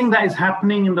anything that is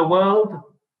happening in the world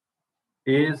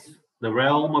is the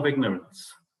realm of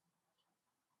ignorance.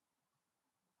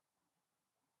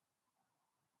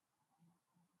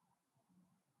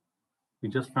 We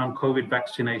just found COVID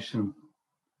vaccination.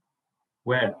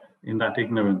 Where? In that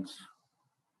ignorance,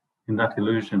 in that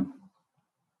illusion.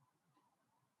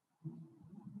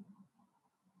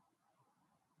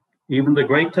 Even the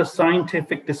greatest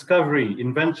scientific discovery,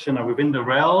 invention are within the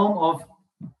realm of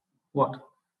what?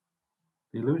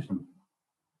 The illusion.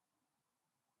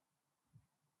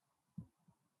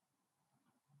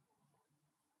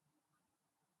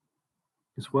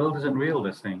 This world isn't real,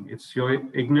 they're saying. It's your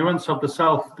ignorance of the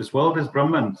self. This world is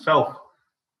Brahman, self.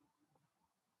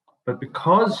 But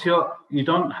because you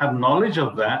don't have knowledge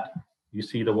of that, you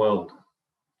see the world.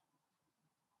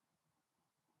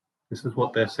 This is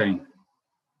what they're saying.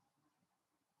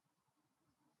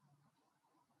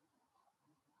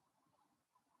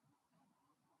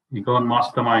 You go and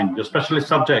mastermind, your specialist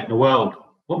subject, the world.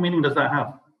 What meaning does that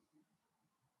have?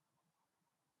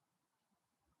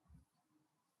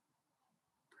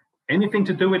 Anything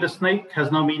to do with a snake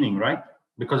has no meaning, right?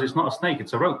 Because it's not a snake,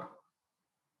 it's a rope.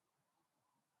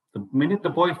 The minute the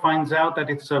boy finds out that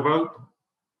it's a rope,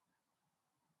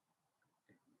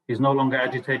 he's no longer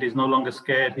agitated, he's no longer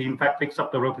scared. He in fact picks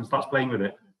up the rope and starts playing with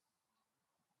it.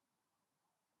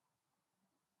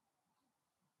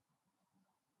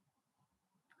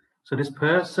 So this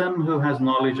person who has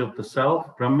knowledge of the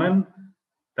self, Brahman,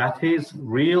 that is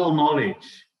real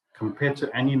knowledge compared to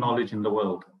any knowledge in the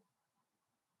world.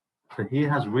 So he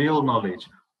has real knowledge.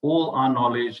 All our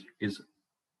knowledge is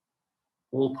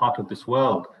all part of this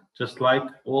world. Just like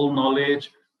all knowledge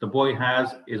the boy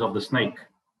has is of the snake.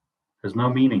 There's no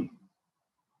meaning.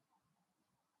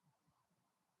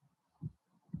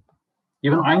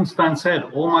 Even Einstein said,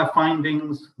 all my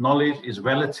findings, knowledge is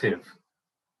relative.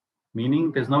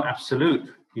 Meaning there's no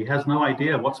absolute. He has no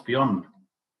idea what's beyond.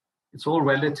 It's all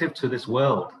relative to this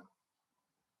world.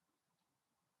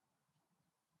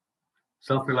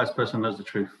 Self-realized person knows the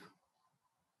truth,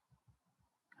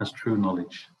 has true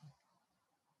knowledge.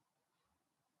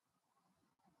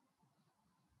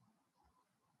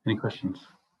 Any questions?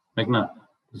 Meghna,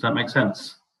 does that make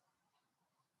sense?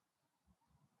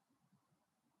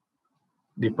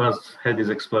 Deepa's head is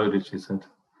exploded, she said.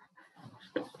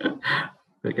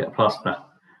 They get past that.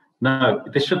 No,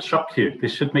 this should shock you.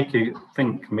 This should make you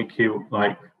think, make you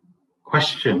like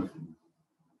question.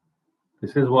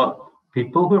 This is what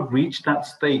people who have reached that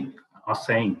state are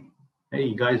saying. Hey,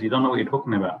 you guys, you don't know what you're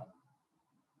talking about.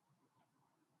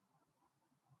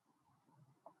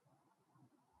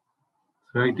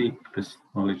 It's very deep, this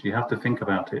knowledge. You have to think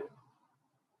about it. It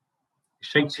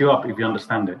shakes you up if you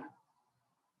understand it.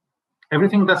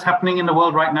 Everything that's happening in the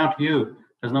world right now to you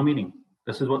has no meaning.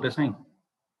 This is what they're saying.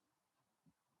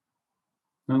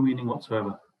 No meaning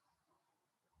whatsoever.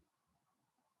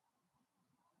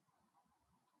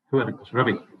 Who had a question?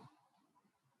 Ravi.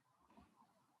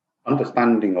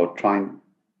 Understanding or trying,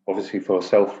 obviously for a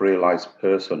self-realized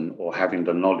person or having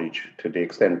the knowledge to the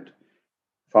extent,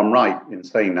 if I'm right in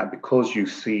saying that, because you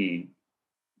see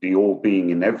the all being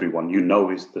in everyone, you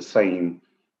know it's the same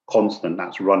constant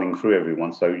that's running through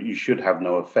everyone, so you should have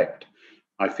no effect.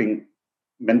 I think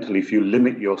mentally, if you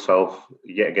limit yourself,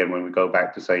 yet again, when we go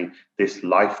back to say this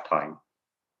lifetime,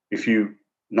 if you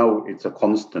know it's a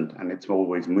constant and it's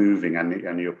always moving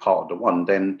and you're part of the one,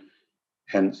 then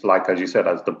hence, like as you said,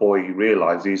 as the boy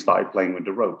realized, he started playing with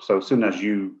the rope. So as soon as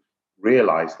you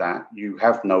realize that, you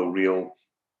have no real,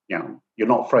 you're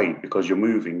not afraid because you're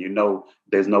moving. You know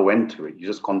there's no end to it.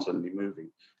 You're just constantly moving.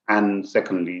 And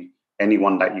secondly,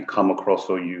 anyone that you come across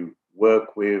or you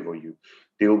work with or you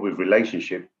deal with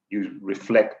relationship, you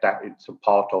reflect that it's a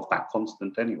part of that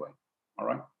constant anyway. All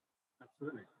right?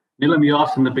 Absolutely. Nilam, you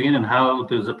asked in the beginning, how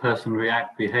does a person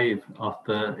react, behave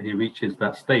after he reaches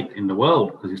that state in the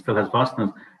world? Because he still has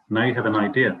vasanas. Now you have an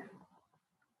idea.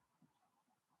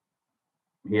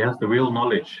 He has the real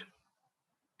knowledge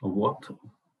of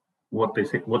what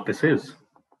this is.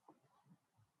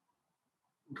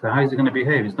 So how is he going to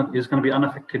behave? He's going to be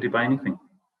unaffected by anything.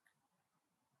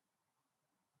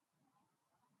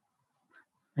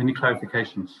 Any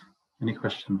clarifications? Any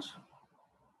questions?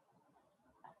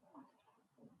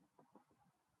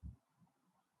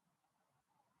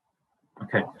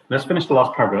 Okay, let's finish the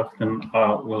last paragraph, then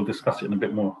we'll discuss it in a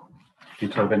bit more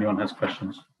detail if anyone has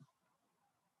questions.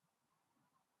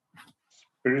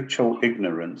 Spiritual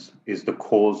ignorance is the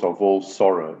cause of all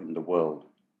sorrow in the world.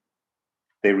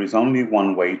 There is only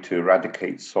one way to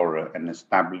eradicate sorrow and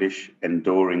establish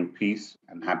enduring peace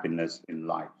and happiness in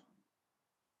life.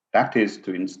 That is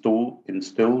to instill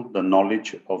the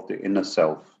knowledge of the inner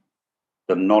self,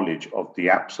 the knowledge of the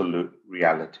absolute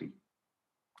reality.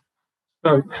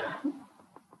 So,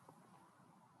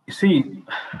 you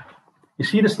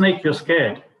see the snake, you're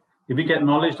scared. If you get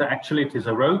knowledge that actually it is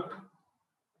a rope,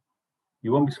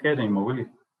 you won't be scared anymore, will you?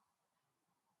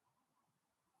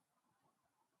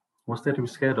 What's there to be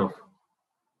scared of?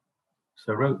 It's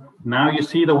a rope. Now you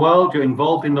see the world, you're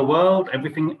involved in the world,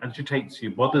 everything agitates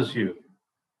you, bothers you.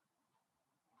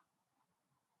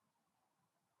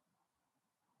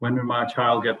 When will my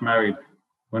child get married?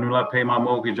 When will I pay my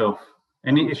mortgage off?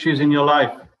 Any issues in your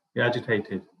life, you're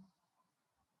agitated.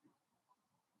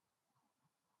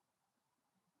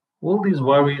 All these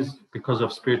worries because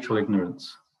of spiritual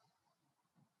ignorance.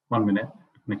 1 minute,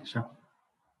 Nikisha.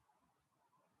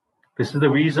 This is the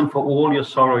reason for all your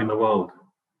sorrow in the world.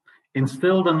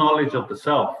 Instill the knowledge of the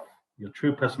self, your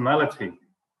true personality.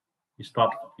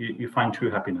 You find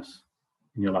true happiness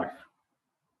in your life.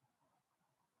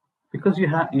 Because you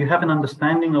have an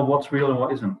understanding of what's real and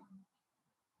what isn't.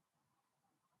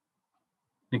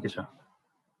 Nikisha.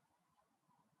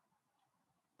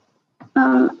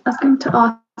 I was going to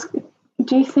ask,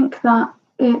 do you think that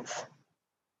it's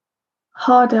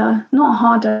harder, not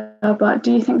harder, but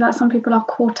do you think that some people are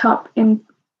caught up in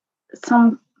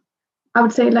some, I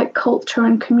would say, like culture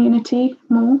and community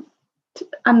more,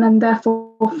 and then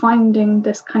therefore finding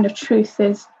this kind of truth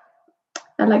is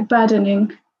like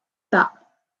burdening that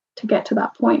to get to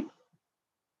that point?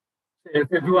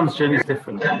 Everyone's journey is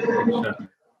different.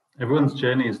 Everyone's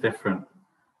journey is different.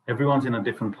 Everyone's in a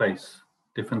different place,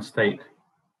 different state.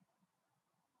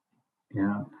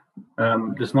 Yeah.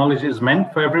 This knowledge is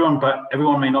meant for everyone, but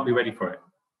everyone may not be ready for it.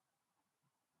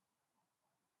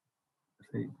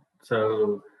 See?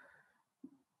 So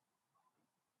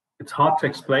it's hard to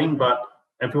explain, but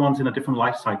everyone's in a different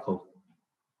life cycle.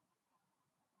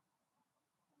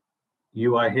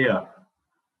 You are here.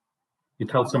 You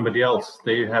tell somebody else,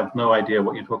 they have no idea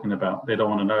what you're talking about. They don't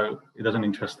want to know. It doesn't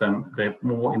interest them. They're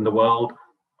more in the world.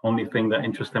 Only thing that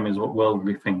interests them is what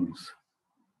worldly things.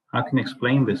 How can you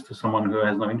explain this to someone who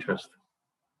has no interest?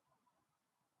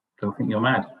 They'll think you're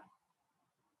mad.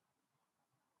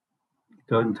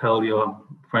 Go and tell your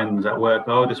friends at work,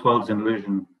 oh, this world's an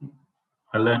illusion.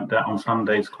 I learned that on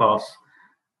Sunday's class.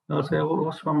 They'll say, well,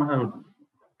 what's wrong with her?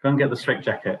 Go and get the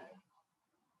straitjacket.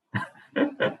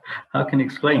 How can you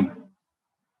explain?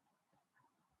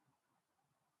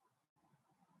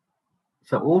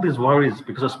 So all these worries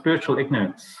because of spiritual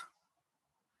ignorance.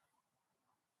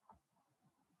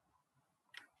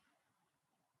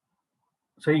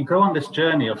 So you go on this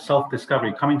journey of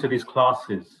self-discovery, coming to these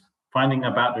classes, finding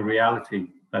about the reality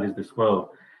that is this world.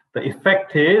 The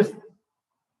effect is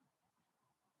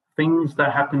things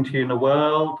that happen to you in the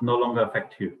world no longer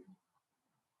affect you.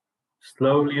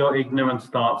 Slowly your ignorance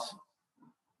starts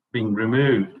being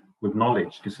removed with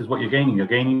knowledge. This is what you're gaining. You're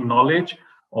gaining knowledge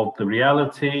of the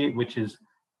reality, which is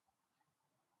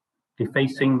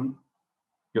defacing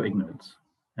your ignorance.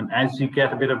 And as you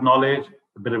get a bit of knowledge,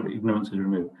 a bit of ignorance is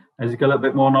removed. As you get a little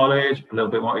bit more knowledge, a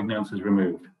little bit more ignorance is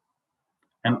removed.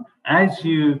 And as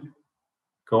you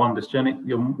go on this journey,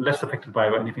 you're less affected by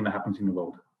anything that happens in the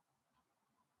world.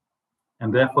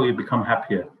 And therefore you become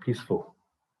happier, peaceful.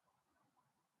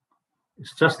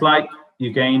 It's just like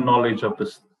you gain knowledge of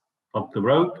the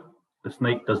rope, the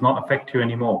snake does not affect you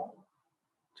anymore.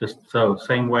 Just so,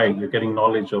 same way, you're getting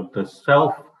knowledge of the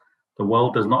self, the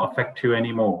world does not affect you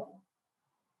anymore.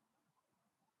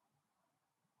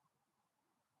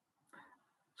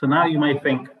 So now you may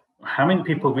think, how many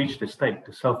people reach this state,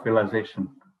 the self-realization?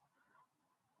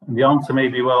 And the answer may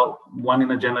be, well, 1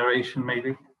 in a generation,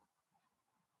 maybe.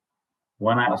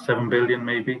 1 out of 7 billion,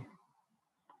 maybe.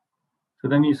 So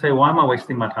then you say, why am I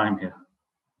wasting my time here?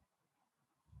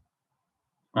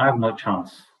 I have no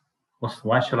chance.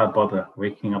 Why should I bother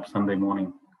waking up Sunday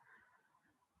morning,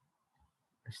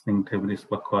 listening to this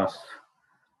bakwas?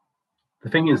 The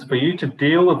thing is, for you to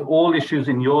deal with all issues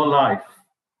in your life,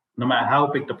 no matter how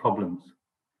big the problems,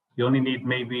 you only need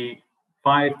maybe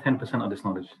 5–10% of this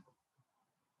knowledge.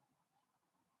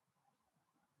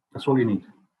 That's all you need.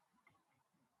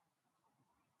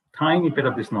 Tiny bit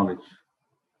of this knowledge.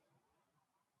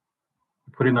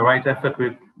 Put in the right effort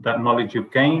with that knowledge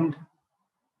you've gained,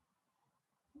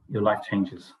 your life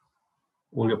changes.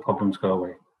 All your problems go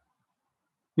away.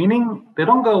 Meaning they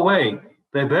don't go away,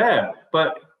 they're there,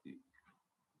 but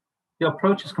your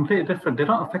approach is completely different. They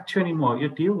don't affect you anymore. You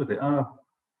deal with it. Oh,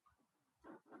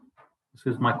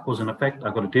 this is my cause and effect.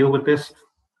 I've got to deal with this.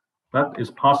 That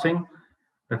is passing.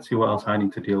 Let's see what else I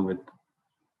need to deal with.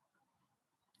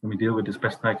 Let me deal with this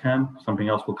best I can. Something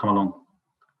else will come along.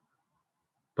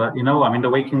 But you know, I'm in the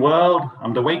waking world.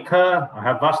 I'm the waker. I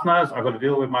have vasanas. I've got to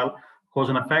deal with my cause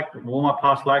and effect, all my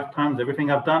past lifetimes, everything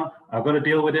I've done. I've got to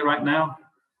deal with it right now.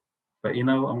 But you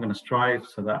know, I'm going to strive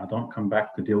so that I don't come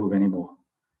back to deal with anymore.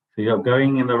 So you're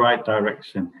going in the right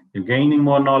direction. You're gaining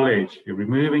more knowledge. You're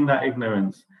removing that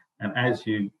ignorance. And as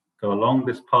you go along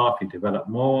this path, you develop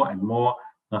more and more.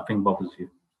 Nothing bothers you.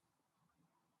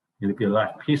 You live your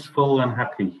life peaceful and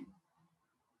happy.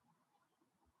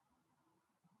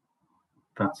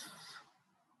 That's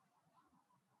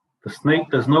the snake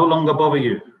does no longer bother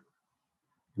you.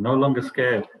 You're no longer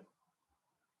scared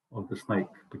of the snake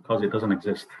because it doesn't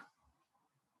exist.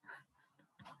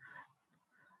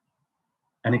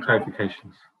 Any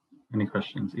clarifications? Any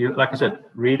questions? Like I said,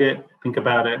 read it, think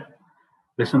about it,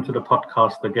 listen to the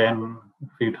podcast again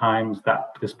a few times,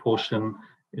 this portion,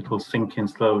 it will sink in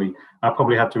slowly. I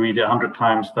probably have to read it 100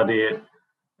 times, study it,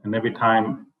 and every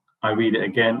time I read it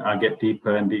again, I get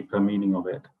deeper and deeper meaning of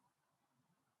it.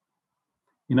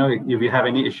 You know, if you have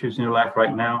any issues in your life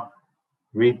right now,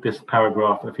 read this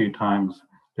paragraph a few times,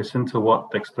 listen to what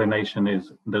the explanation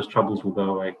is, those troubles will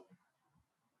go away,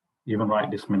 even right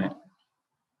this minute.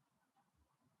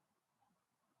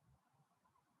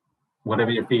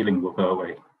 Whatever you're feeling will go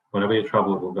away. Whatever your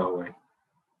trouble will go away.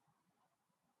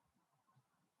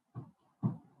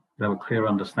 You have a clear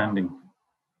understanding.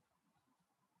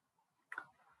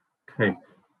 Okay.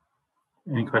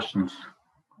 Any questions?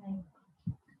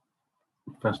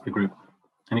 First the group.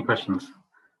 Any questions?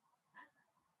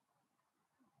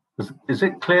 Is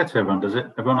it clear to everyone? Does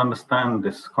everyone understand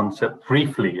this concept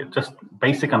briefly? Just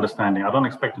basic understanding. I don't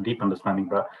expect a deep understanding,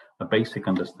 but a basic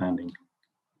understanding.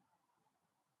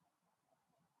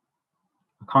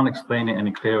 I can't explain it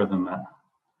any clearer than that.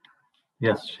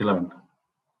 Yes, Shiloh.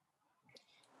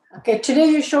 Okay, today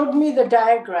you showed me the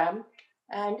diagram,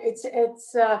 and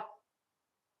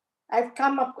I've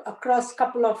come across a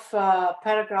couple of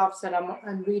paragraphs that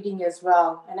I'm reading as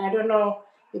well, and I don't know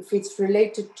if it's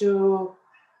related to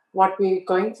what we're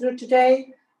going through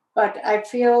today, but I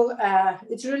feel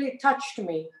it's really touched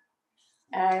me.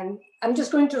 And I'm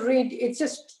just going to read, it's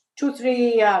just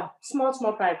 2-3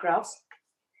 small paragraphs.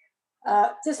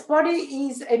 This body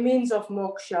is a means of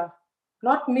moksha,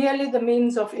 not merely the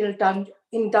means of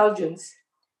indulgence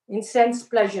in sense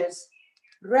pleasures,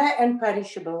 rare and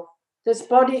perishable. This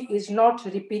body is not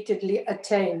repeatedly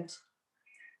attained.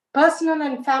 Personal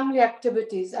and family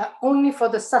activities are only for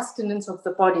the sustenance of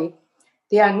the body.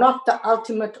 They are not the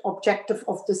ultimate objective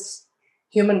of this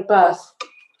human birth.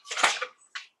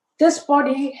 This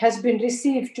body has been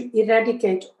received to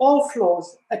eradicate all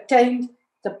flaws, attain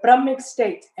the Brahmic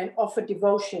state, and offer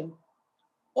devotion.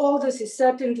 All this is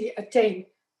certainly attained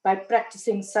by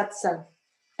practicing satsang.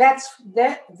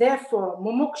 Therefore,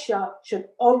 mumuksha should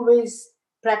always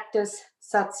practice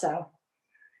satsang.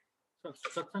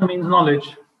 Satsang means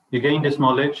knowledge. You gain this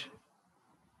knowledge,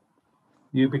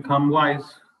 you become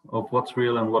wise of what's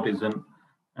real and what isn't.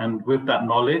 And with that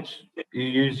knowledge, you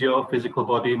use your physical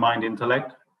body, mind,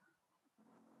 intellect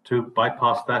to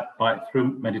bypass that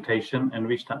through meditation and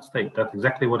reach that state. That's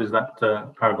exactly what is that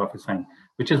paragraph is saying,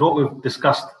 which is what we've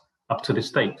discussed up to this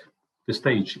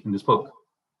stage in this book.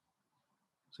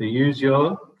 So use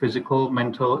your physical,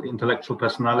 mental, intellectual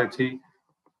personality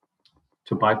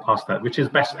to bypass that, which is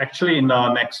best. Actually, in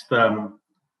our next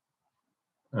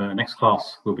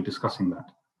class, we'll be discussing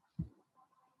that.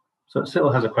 So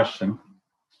Cyril has a question.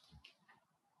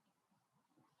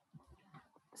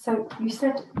 So you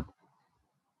said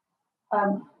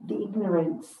the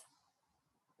ignorance.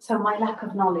 So my lack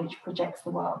of knowledge projects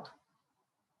the world.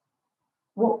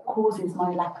 What causes my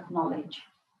lack of knowledge?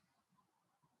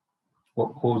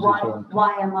 What causes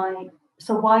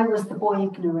why was the boy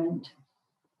ignorant?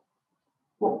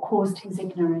 What caused his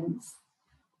ignorance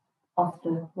of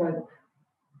the rope?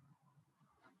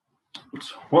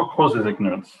 What causes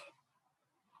ignorance?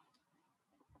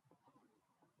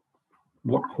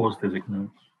 What caused his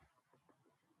ignorance?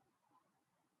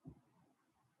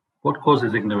 What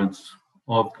causes ignorance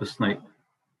of the snake?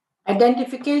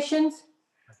 Identifications.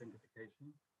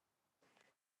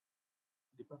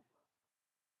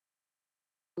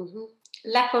 Mm-hmm.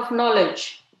 Lack of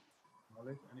knowledge.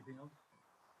 Anything else?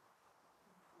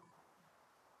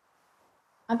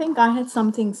 I think I had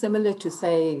something similar to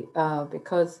say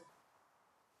because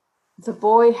the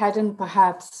boy hadn't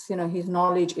perhaps, his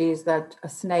knowledge is that a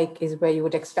snake is where you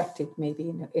would expect it,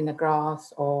 maybe in the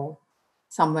grass or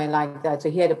somewhere like that. So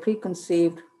he had a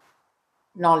preconceived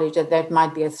knowledge that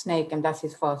might be a snake, and that's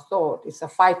his first thought. It's a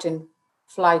fight and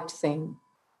flight thing,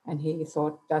 and he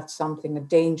thought that's something, a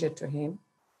danger to him.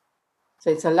 So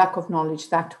it's a lack of knowledge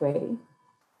that way.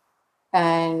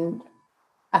 And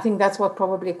I think that's what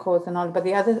probably caused the knowledge. But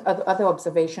the other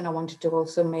observation I wanted to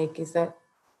also make is that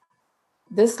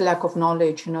this lack of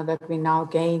knowledge, that we're now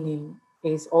gaining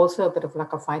is also a bit of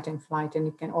like a fight and flight, and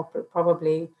it can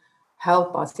probably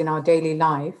help us in our daily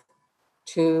life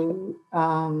to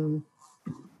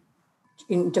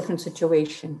in different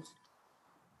situations.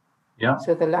 Yeah.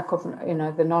 So the lack of,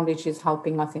 the knowledge is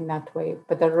helping us in that way.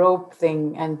 But the rope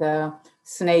thing and the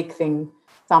snake thing,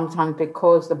 sometimes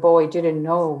because the boy didn't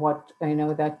know what,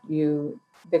 that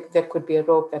there could be a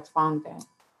rope that's found there.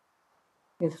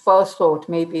 His first thought,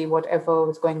 maybe whatever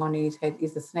was going on in his head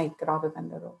is the snake rather than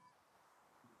the rope.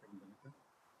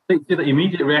 The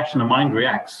immediate reaction, the mind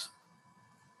reacts.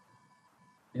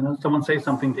 Someone says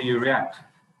something to you, react.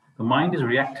 The mind is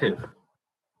reactive.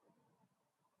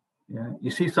 Yeah,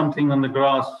 you see something on the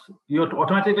grass, you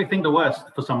automatically think the worst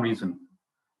for some reason.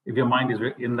 If your mind is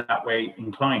in that way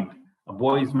inclined, a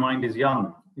boy's mind is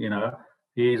young. You know,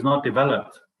 he is not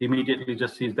developed. He immediately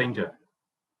just sees danger.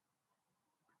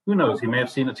 Who knows? He may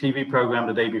have seen a TV program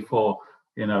the day before,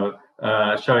 you know,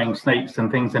 showing snakes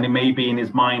and things, and it may be in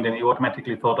his mind, and he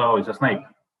automatically thought, "Oh, it's a snake."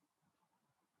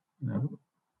 You know?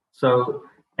 So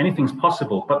anything's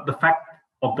possible. But the fact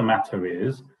of the matter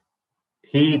is,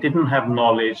 he didn't have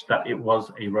knowledge that it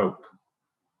was a rope.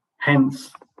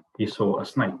 Hence, he saw a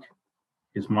snake.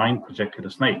 His mind projected a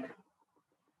snake.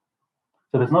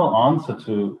 So there's no answer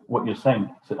to what you're saying.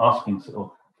 So asking,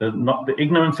 so the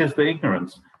ignorance is the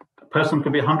ignorance. A person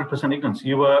could be 100% ignorance.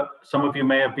 Some of you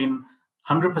may have been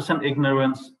 100%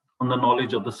 ignorance on the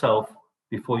knowledge of the self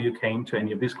before you came to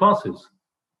any of these classes.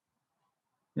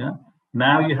 Yeah.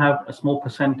 Now you have a small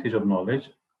percentage of knowledge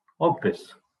of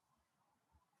this.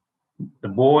 The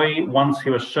boy, once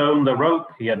he was shown the rope,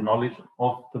 he had knowledge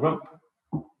of the rope.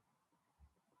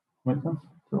 Make sense?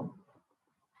 So,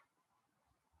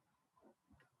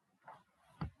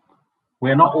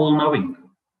 we're not all knowing.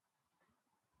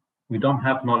 We don't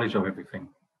have knowledge of everything.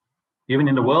 Even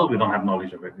in the world, we don't have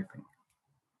knowledge of everything.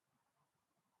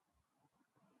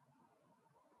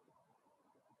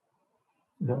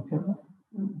 Is that okay with that?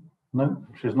 No,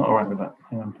 she's not all right with that.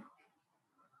 Hang on.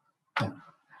 Yeah.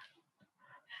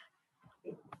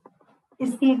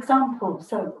 Is the example,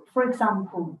 so for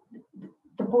example,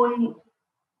 the boy,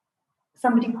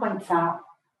 somebody points out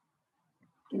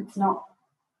it's not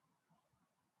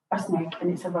a snake and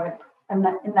it's a rope, and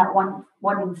that in that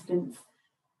one instance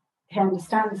he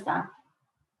understands that.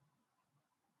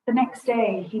 The next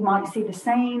day he might see the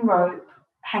same rope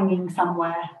hanging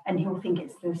somewhere and he'll think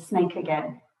it's the snake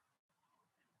again.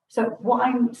 So what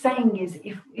I'm saying is,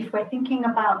 if we're thinking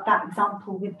about that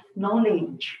example with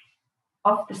knowledge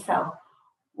of the self,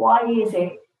 why is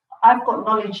it I've got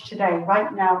knowledge today,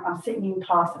 right now I'm sitting in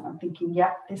class and I'm thinking,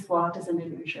 yeah, this world is an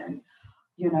illusion.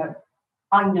 You know,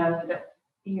 I know that,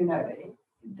 you know,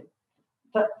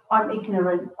 that I'm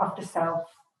ignorant of the self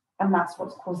and that's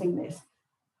what's causing this.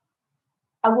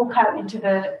 I walk out into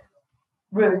the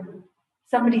room,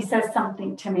 somebody says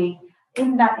something to me,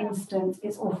 in that instance,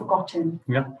 it's all forgotten.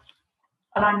 Yeah.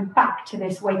 And I'm back to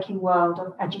this waking world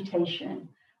of agitation.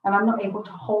 And I'm not able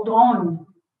to hold on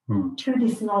to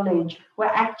this knowledge where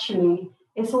actually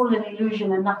it's all an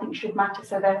illusion and nothing should matter.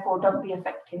 So therefore, don't be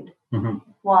affected. Mm-hmm.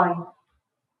 Why?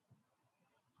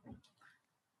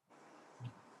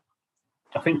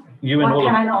 I think you and Why all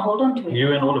can of I not hold on to it?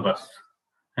 you and all of us.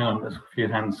 Hang on, there's a few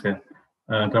hands here.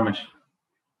 Dharmesh.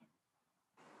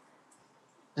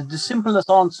 The simplest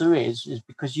answer is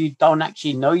because you don't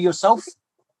actually know yourself.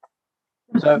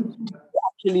 So to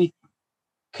actually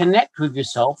connect with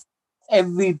yourself,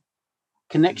 every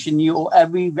connection or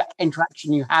every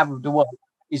interaction you have with the world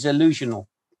is illusional.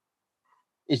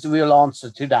 Is the real answer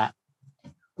to that.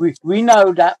 We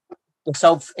know that the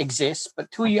self exists,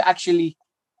 but till you actually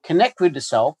connect with the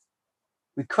self,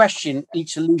 we question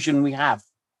each illusion we have.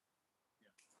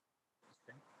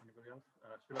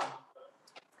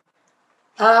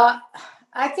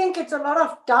 I think it's a lot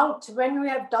of doubt. When we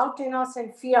have doubt in us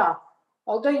and fear,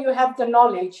 although you have the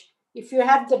knowledge, if you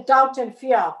have the doubt and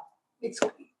fear, it's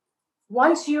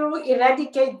once you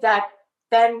eradicate that,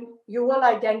 then you will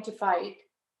identify it.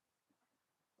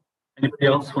 Anybody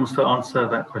else wants to answer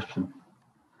that question?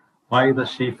 Why does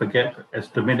she forget as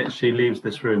the minute she leaves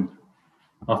this room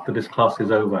after this class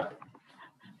is over?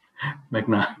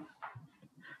 Meghna.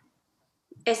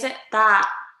 Is it that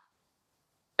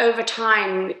over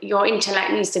time your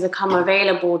intellect needs to become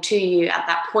available to you at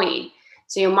that point?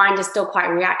 So your mind is still quite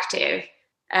reactive,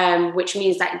 which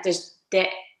means that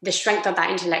the strength of that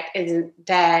intellect isn't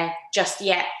there just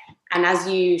yet. And as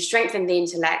you strengthen the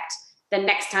intellect, the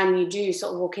next time you do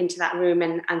sort of walk into that room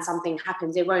and something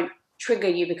happens, it won't trigger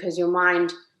you because your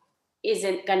mind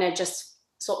isn't going to just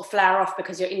sort of flare off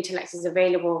because your intellect is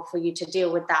available for you to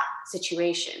deal with that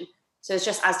situation. So it's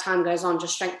just as time goes on,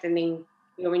 just strengthening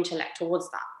your intellect towards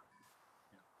that.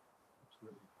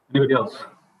 Anybody else?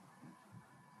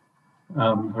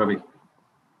 Ravi.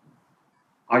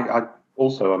 I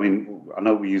also, I mean, I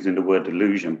know we're using the word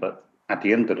illusion, but at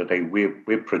the end of the day,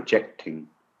 we're projecting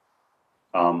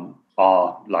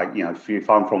our, like, you know, if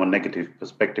I'm from a negative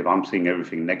perspective, I'm seeing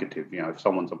everything negative. You know, if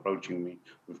someone's approaching me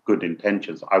with good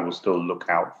intentions, I will still look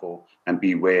out for and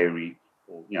be wary,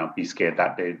 or, you know, be scared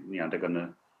that they're going to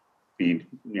be,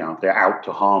 you know, they're out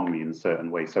to harm me in a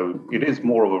certain way. So it is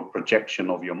more of a projection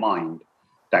of your mind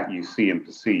that you see and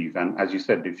perceive. And as you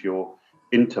said, if your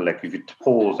intellect, if you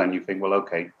pause and you think, well,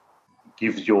 okay,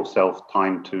 gives yourself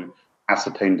time to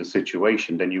ascertain the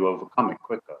situation, then you overcome it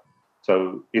quicker.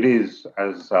 So it is,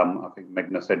 as I think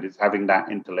Meghna said, it's having that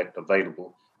intellect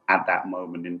available at that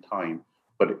moment in time.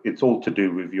 But it's all to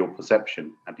do with your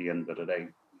perception at the end of the day.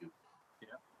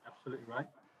 Yeah, absolutely right.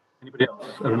 Anybody else?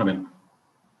 Arunabin?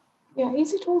 Yeah,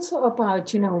 is it also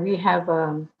about, we have,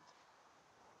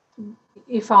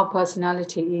 if our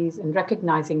personality is in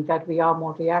recognizing that we are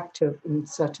more reactive in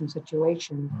certain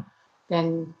situations,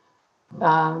 then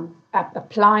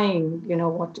applying,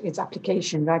 what is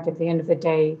application, right, at the end of the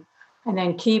day, and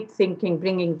then keep thinking,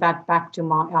 bringing that back to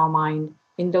our mind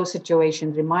in those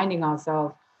situations, reminding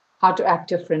ourselves how to act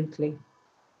differently.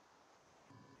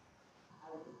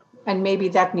 And maybe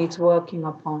that needs working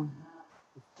upon.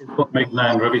 It's what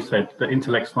Meghna and Ravi said, the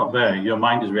intellect's not there, your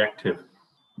mind is reactive.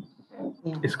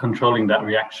 Yeah. It's controlling that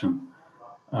reaction.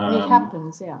 It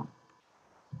happens, yeah.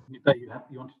 You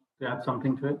want to add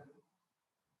something to it?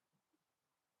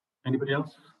 Anybody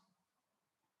else?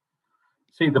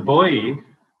 See, the boy.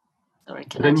 Sorry,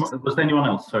 was there anyone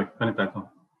else? Sorry, Vanita.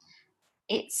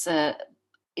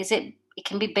 It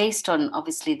can be based on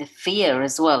obviously the fear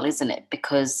as well, isn't it?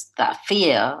 Because that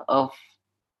fear of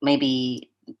maybe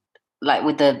like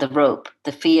with the rope,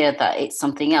 the fear that it's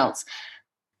something else,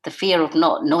 the fear of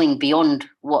not knowing beyond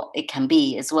what it can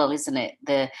be as well, isn't it?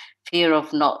 The fear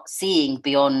of not seeing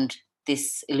beyond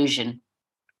this illusion.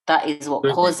 That is what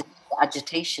causes the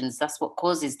agitations. That's what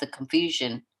causes the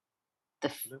confusion. The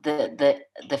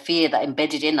fear that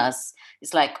embedded in us.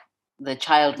 It's like the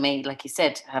child may, like you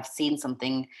said, have seen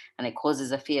something and it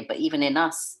causes a fear. But even in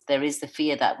us, there is the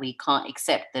fear that we can't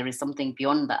accept. There is something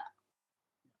beyond that.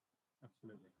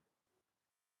 Absolutely.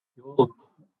 You're all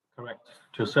correct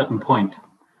to a certain point.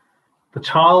 The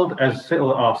child, as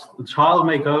Cyril asked, the child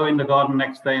may go in the garden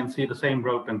next day and see the same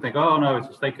rope and think, oh no, it's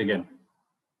a snake again.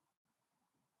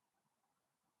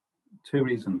 Two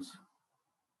reasons.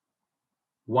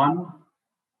 One,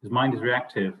 his mind is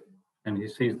reactive and he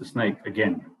sees the snake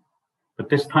again. But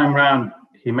this time round,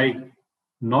 he may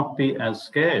not be as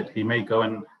scared. He may go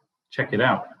and check it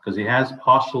out because he has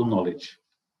partial knowledge.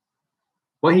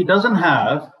 What he doesn't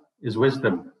have is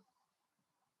wisdom.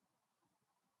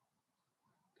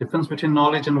 Difference between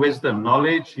knowledge and wisdom.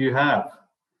 Knowledge you have.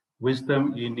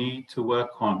 Wisdom you need to work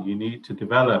on. You need to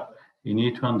develop. You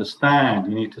need to understand.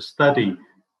 You need to study.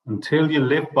 Until you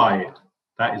live by it,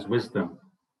 that is wisdom.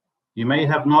 You may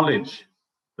have knowledge,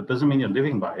 but doesn't mean you're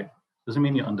living by it. Doesn't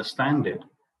mean you understand it.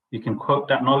 You can quote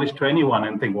that knowledge to anyone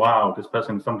and think, wow, this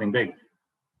person is something big.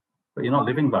 But you're not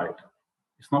living by it.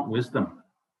 It's not wisdom.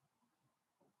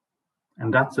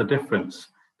 And that's the difference.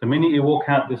 The minute you walk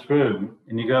out this room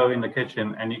and you go in the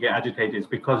kitchen and you get agitated, it's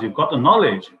because you've got the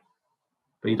knowledge,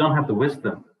 but you don't have the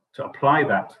wisdom to apply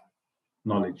that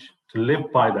knowledge, to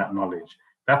live by that knowledge.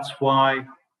 That's why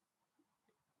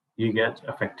you get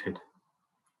affected.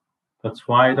 That's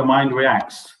why the mind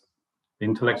reacts. The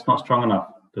intellect's not strong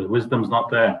enough. The wisdom's not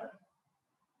there.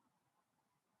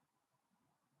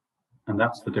 And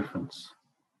that's the difference.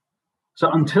 So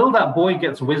until that boy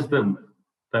gets wisdom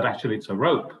that actually it's a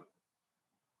rope,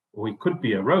 or it could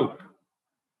be a rope,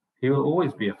 he will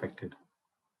always be affected.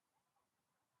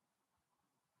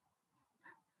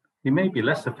 He may be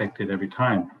less affected every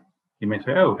time. He may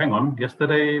say, oh, hang on,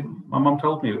 yesterday my mom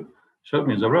showed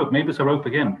me it's a rope. Maybe it's a rope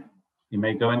again. He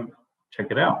may go and check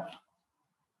it out.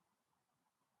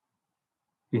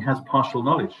 He has partial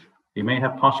knowledge. He may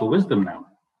have partial wisdom now.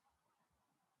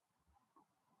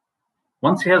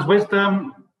 Once he has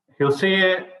wisdom, he'll see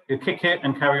it, he'll kick it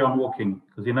and carry on walking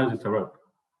because he knows it's a rope.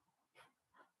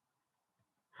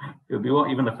 He'll be not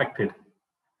even affected.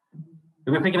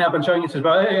 He'll be picking it up and showing it, says,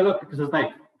 hey, look, it's a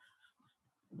snake.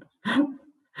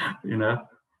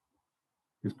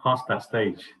 He's past that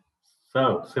stage.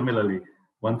 So similarly,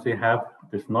 once you have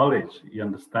this knowledge, you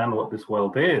understand what this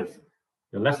world is,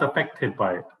 you're less affected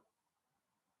by it.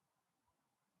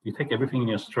 You take everything in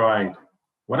your stride.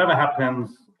 Whatever happens,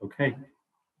 okay.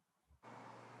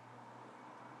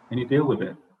 And you deal with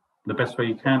it the best way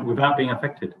you can without being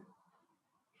affected.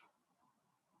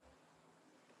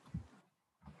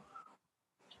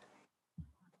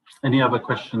 Any other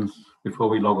questions before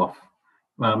we log off?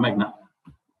 Meghna.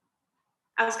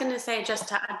 I was going to say, just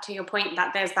to add to your point,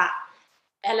 that there's that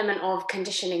element of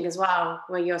conditioning as well,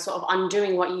 where you're sort of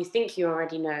undoing what you think you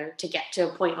already know to get to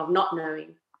a point of not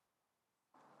knowing.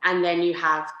 And then you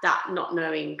have that not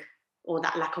knowing or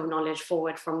that lack of knowledge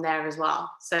forward from there as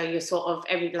well. So you're sort of,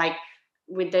 like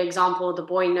with the example, the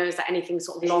boy knows that anything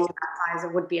sort of long that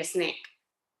size would be a snake,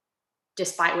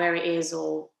 despite where it is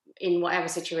or in whatever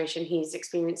situation he's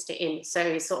experienced it in.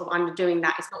 So he's sort of undoing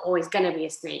that. It's not always going to be a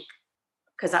snake,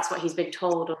 because that's what he's been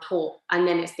told or taught. And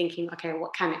then it's thinking, okay,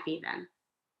 what can it be then?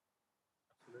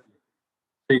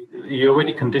 You're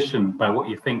already conditioned by what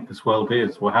you think this world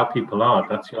is, or how people are.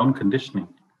 That's your own conditioning.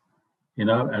 You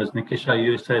know, as Nikisha,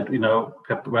 you said, you know,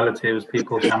 relatives,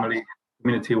 people, family,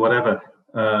 community, whatever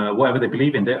they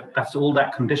believe in, that's all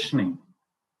that conditioning.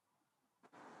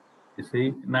 You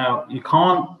see, now you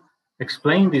can't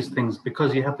explain these things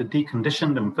because you have to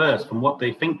decondition them first from what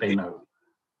they think they know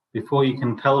before you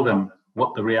can tell them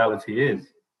what the reality is.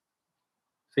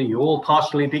 See, you're all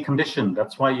partially deconditioned.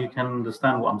 That's why you can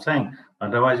understand what I'm saying.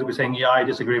 Otherwise, you'll be saying, yeah, I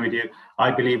disagree with you. I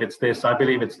believe it's this. I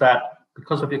believe it's that,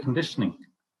 because of your conditioning.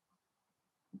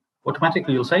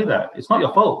 Automatically, you'll say that. It's not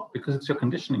your fault because it's your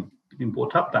conditioning. You've been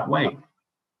brought up that way.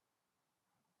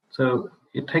 So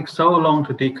it takes so long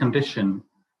to decondition,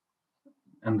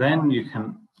 and then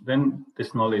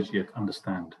this knowledge you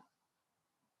understand.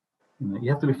 You know,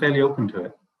 you have to be fairly open to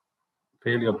it,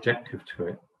 fairly objective to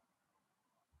it.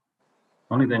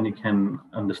 Only then you can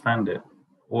understand it,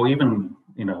 or even,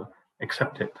 you know,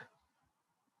 accept it.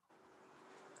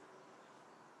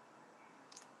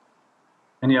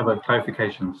 Any other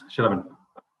clarifications, Shilabin?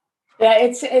 Yeah,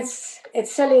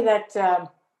 it's silly that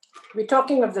we're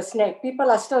talking of the snake.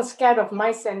 People are still scared of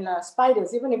mice and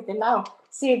spiders. Even if they now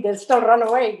see it, they'll still run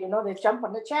away. You know, they jump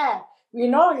on the chair. We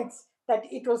know that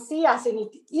it will see us and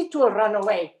it will run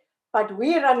away. But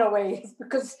we run away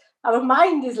because our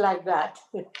mind is like that.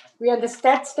 We are in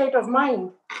that state of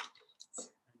mind.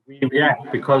 We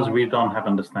react because we don't have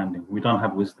understanding. We don't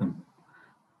have wisdom.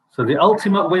 So the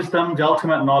ultimate wisdom, the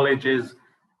ultimate knowledge is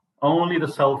only the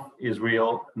self is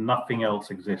real. Nothing else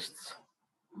exists.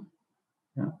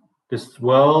 Yeah. This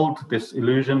world, this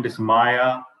illusion, this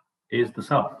Maya is the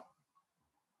self.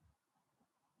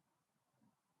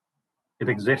 It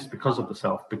exists because of the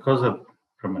self, because of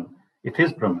Brahman. It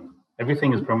is Brahman.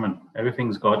 Everything is Brahman.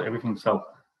 Everything's God. Everything's self.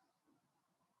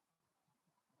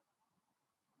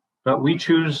 But we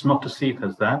choose not to see it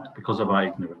as that because of our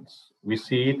ignorance. We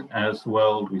see it as the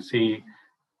world. We see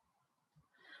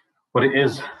what it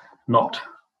is not.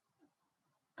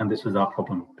 And this is our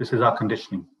problem. This is our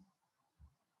conditioning.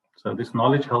 So this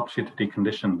knowledge helps you to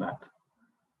decondition that.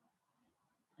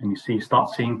 And you start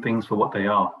seeing things for what they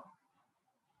are.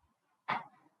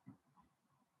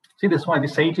 See, that's why the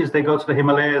sages, they go to the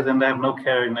Himalayas and they have no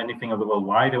care in anything of the world.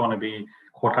 Why? They want to be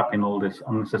caught up in all this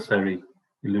unnecessary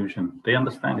illusion. They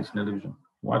understand it's an illusion.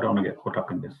 Why do I want to get caught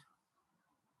up in this?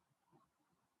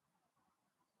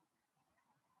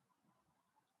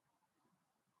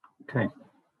 Okay.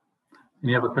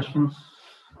 Any other questions?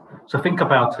 So think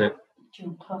about it.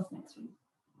 Think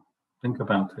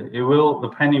about it.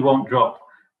 The penny won't drop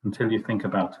until you think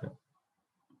about it.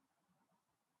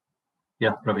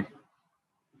 Yeah, Ravi.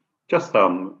 I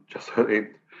found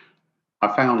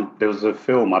there was a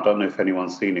film, I don't know if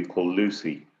anyone's seen it, called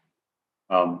Lucy.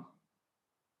 I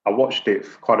watched it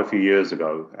quite a few years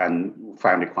ago and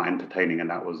found it quite entertaining, and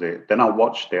that was it. Then I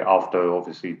watched it after,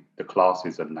 obviously, the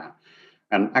classes and that.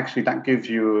 And actually, that gives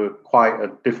you quite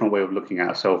a different way of looking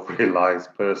at a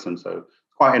self-realized person. So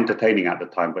it's quite entertaining at the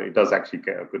time, but it does actually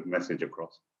get a good message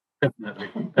across. Definitely,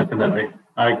 definitely.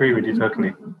 I agree with you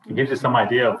totally. It gives you some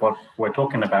idea of what we're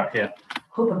talking about here.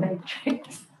 Or the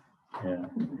Matrix. Yeah.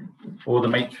 Or the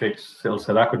Matrix, Sil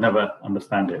said. I could never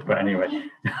understand it, but anyway.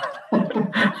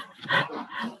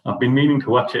 I've been meaning to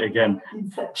watch it again.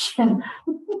 Inception.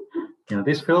 You know,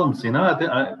 these films, you know,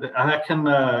 I reckon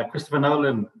Christopher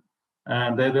Nolan,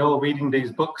 and they're all reading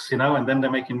these books, you know, and then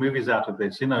they're making movies out of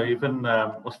this. You know, even,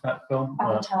 what's that film?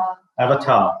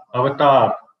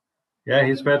 Avatar. Yeah,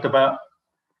 he's read about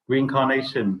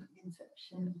reincarnation,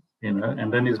 Inception. you know,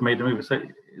 and then he's made a movie. So a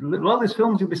lot of these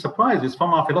films, you'll be surprised, it's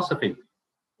from our philosophy.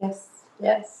 Yes.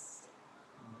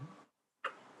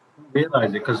 Realize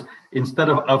it, because instead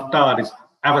of Avatar, it's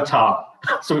Avatar.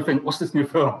 So we think, what's this new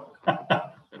film?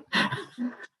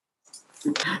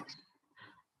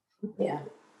 Yeah.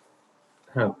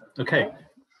 Oh, okay.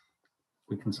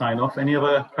 We can sign off. Any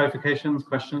other clarifications,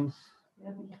 questions?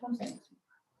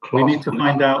 We need to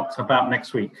find out about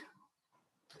next week.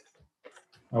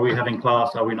 Are we having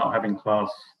class? Are we not having class?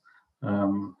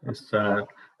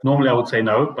 Normally I would say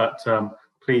no, but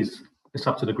please, it's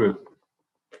up to the group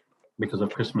because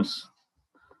of Christmas.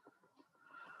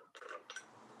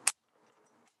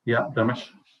 Yeah, Dharmesh?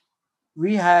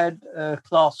 We had a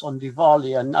class on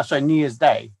Diwali and New Year's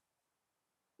Day.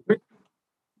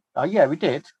 Yeah, we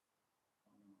did.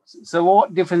 So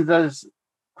what difference does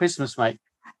Christmas make?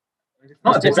 It's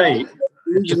not a debate.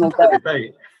 It's not a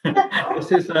debate.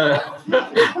 This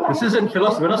isn't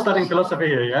philosophy. We're not studying philosophy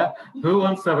here, yeah? Who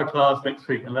wants to have a class next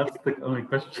week? And that's the only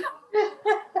question.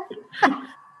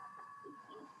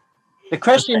 The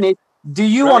question is, do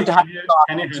you want to have?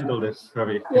 Can you handle this,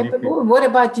 Ravi? Yeah, but what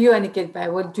about you,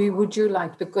 Aniket? Would you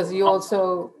like? Because you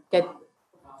also get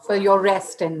for your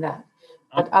rest in that.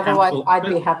 But otherwise, I'd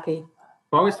be happy.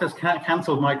 Boris has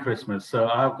cancelled my Christmas, so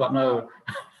I've got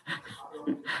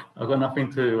I've got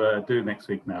nothing to do next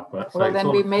week now. But well,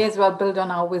 then we may as well build on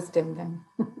our wisdom then.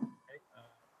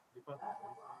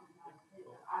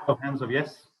 Of hands of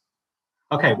yes.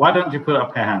 Okay, why don't you put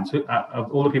up your hands?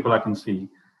 Of all the people I can see,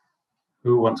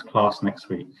 who wants class next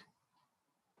week?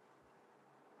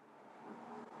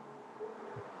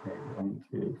 Okay, 1,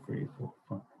 2, 3, 4,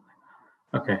 5.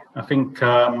 Okay, I think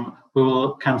we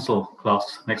will cancel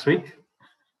class next week.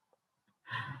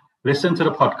 Listen to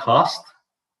the podcast.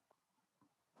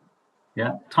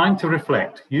 Yeah, time to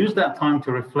reflect. Use that time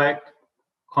to reflect,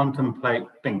 contemplate,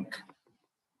 think,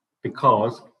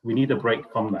 because we need a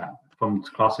break from that, from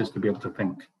classes to be able to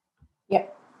think. Yeah.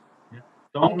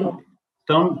 Don't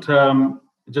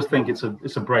just think it's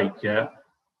a break. Yeah.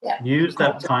 Yeah. Use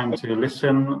that time to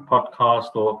listen,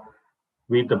 podcast, or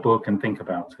read the book and think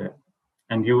about it,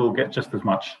 and you will get just as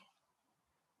much.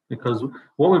 Because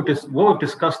what we've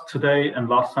discussed today and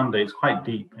last Sunday is quite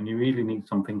deep, and you really need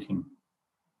some thinking.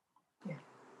 Yeah.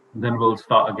 And then we'll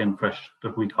start again fresh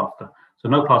the week after. So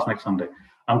no class next Sunday.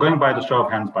 I'm going by the show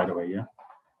of hands, by the way. Yeah.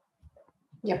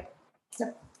 Yep.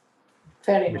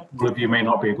 Fair enough. All of you may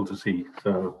not be able to see,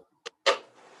 so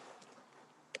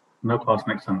no class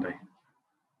next Sunday.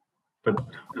 But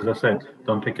as I said,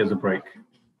 don't take it as a break.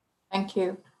 Thank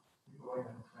you.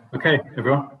 Okay,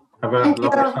 everyone. Have a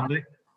lovely Sunday.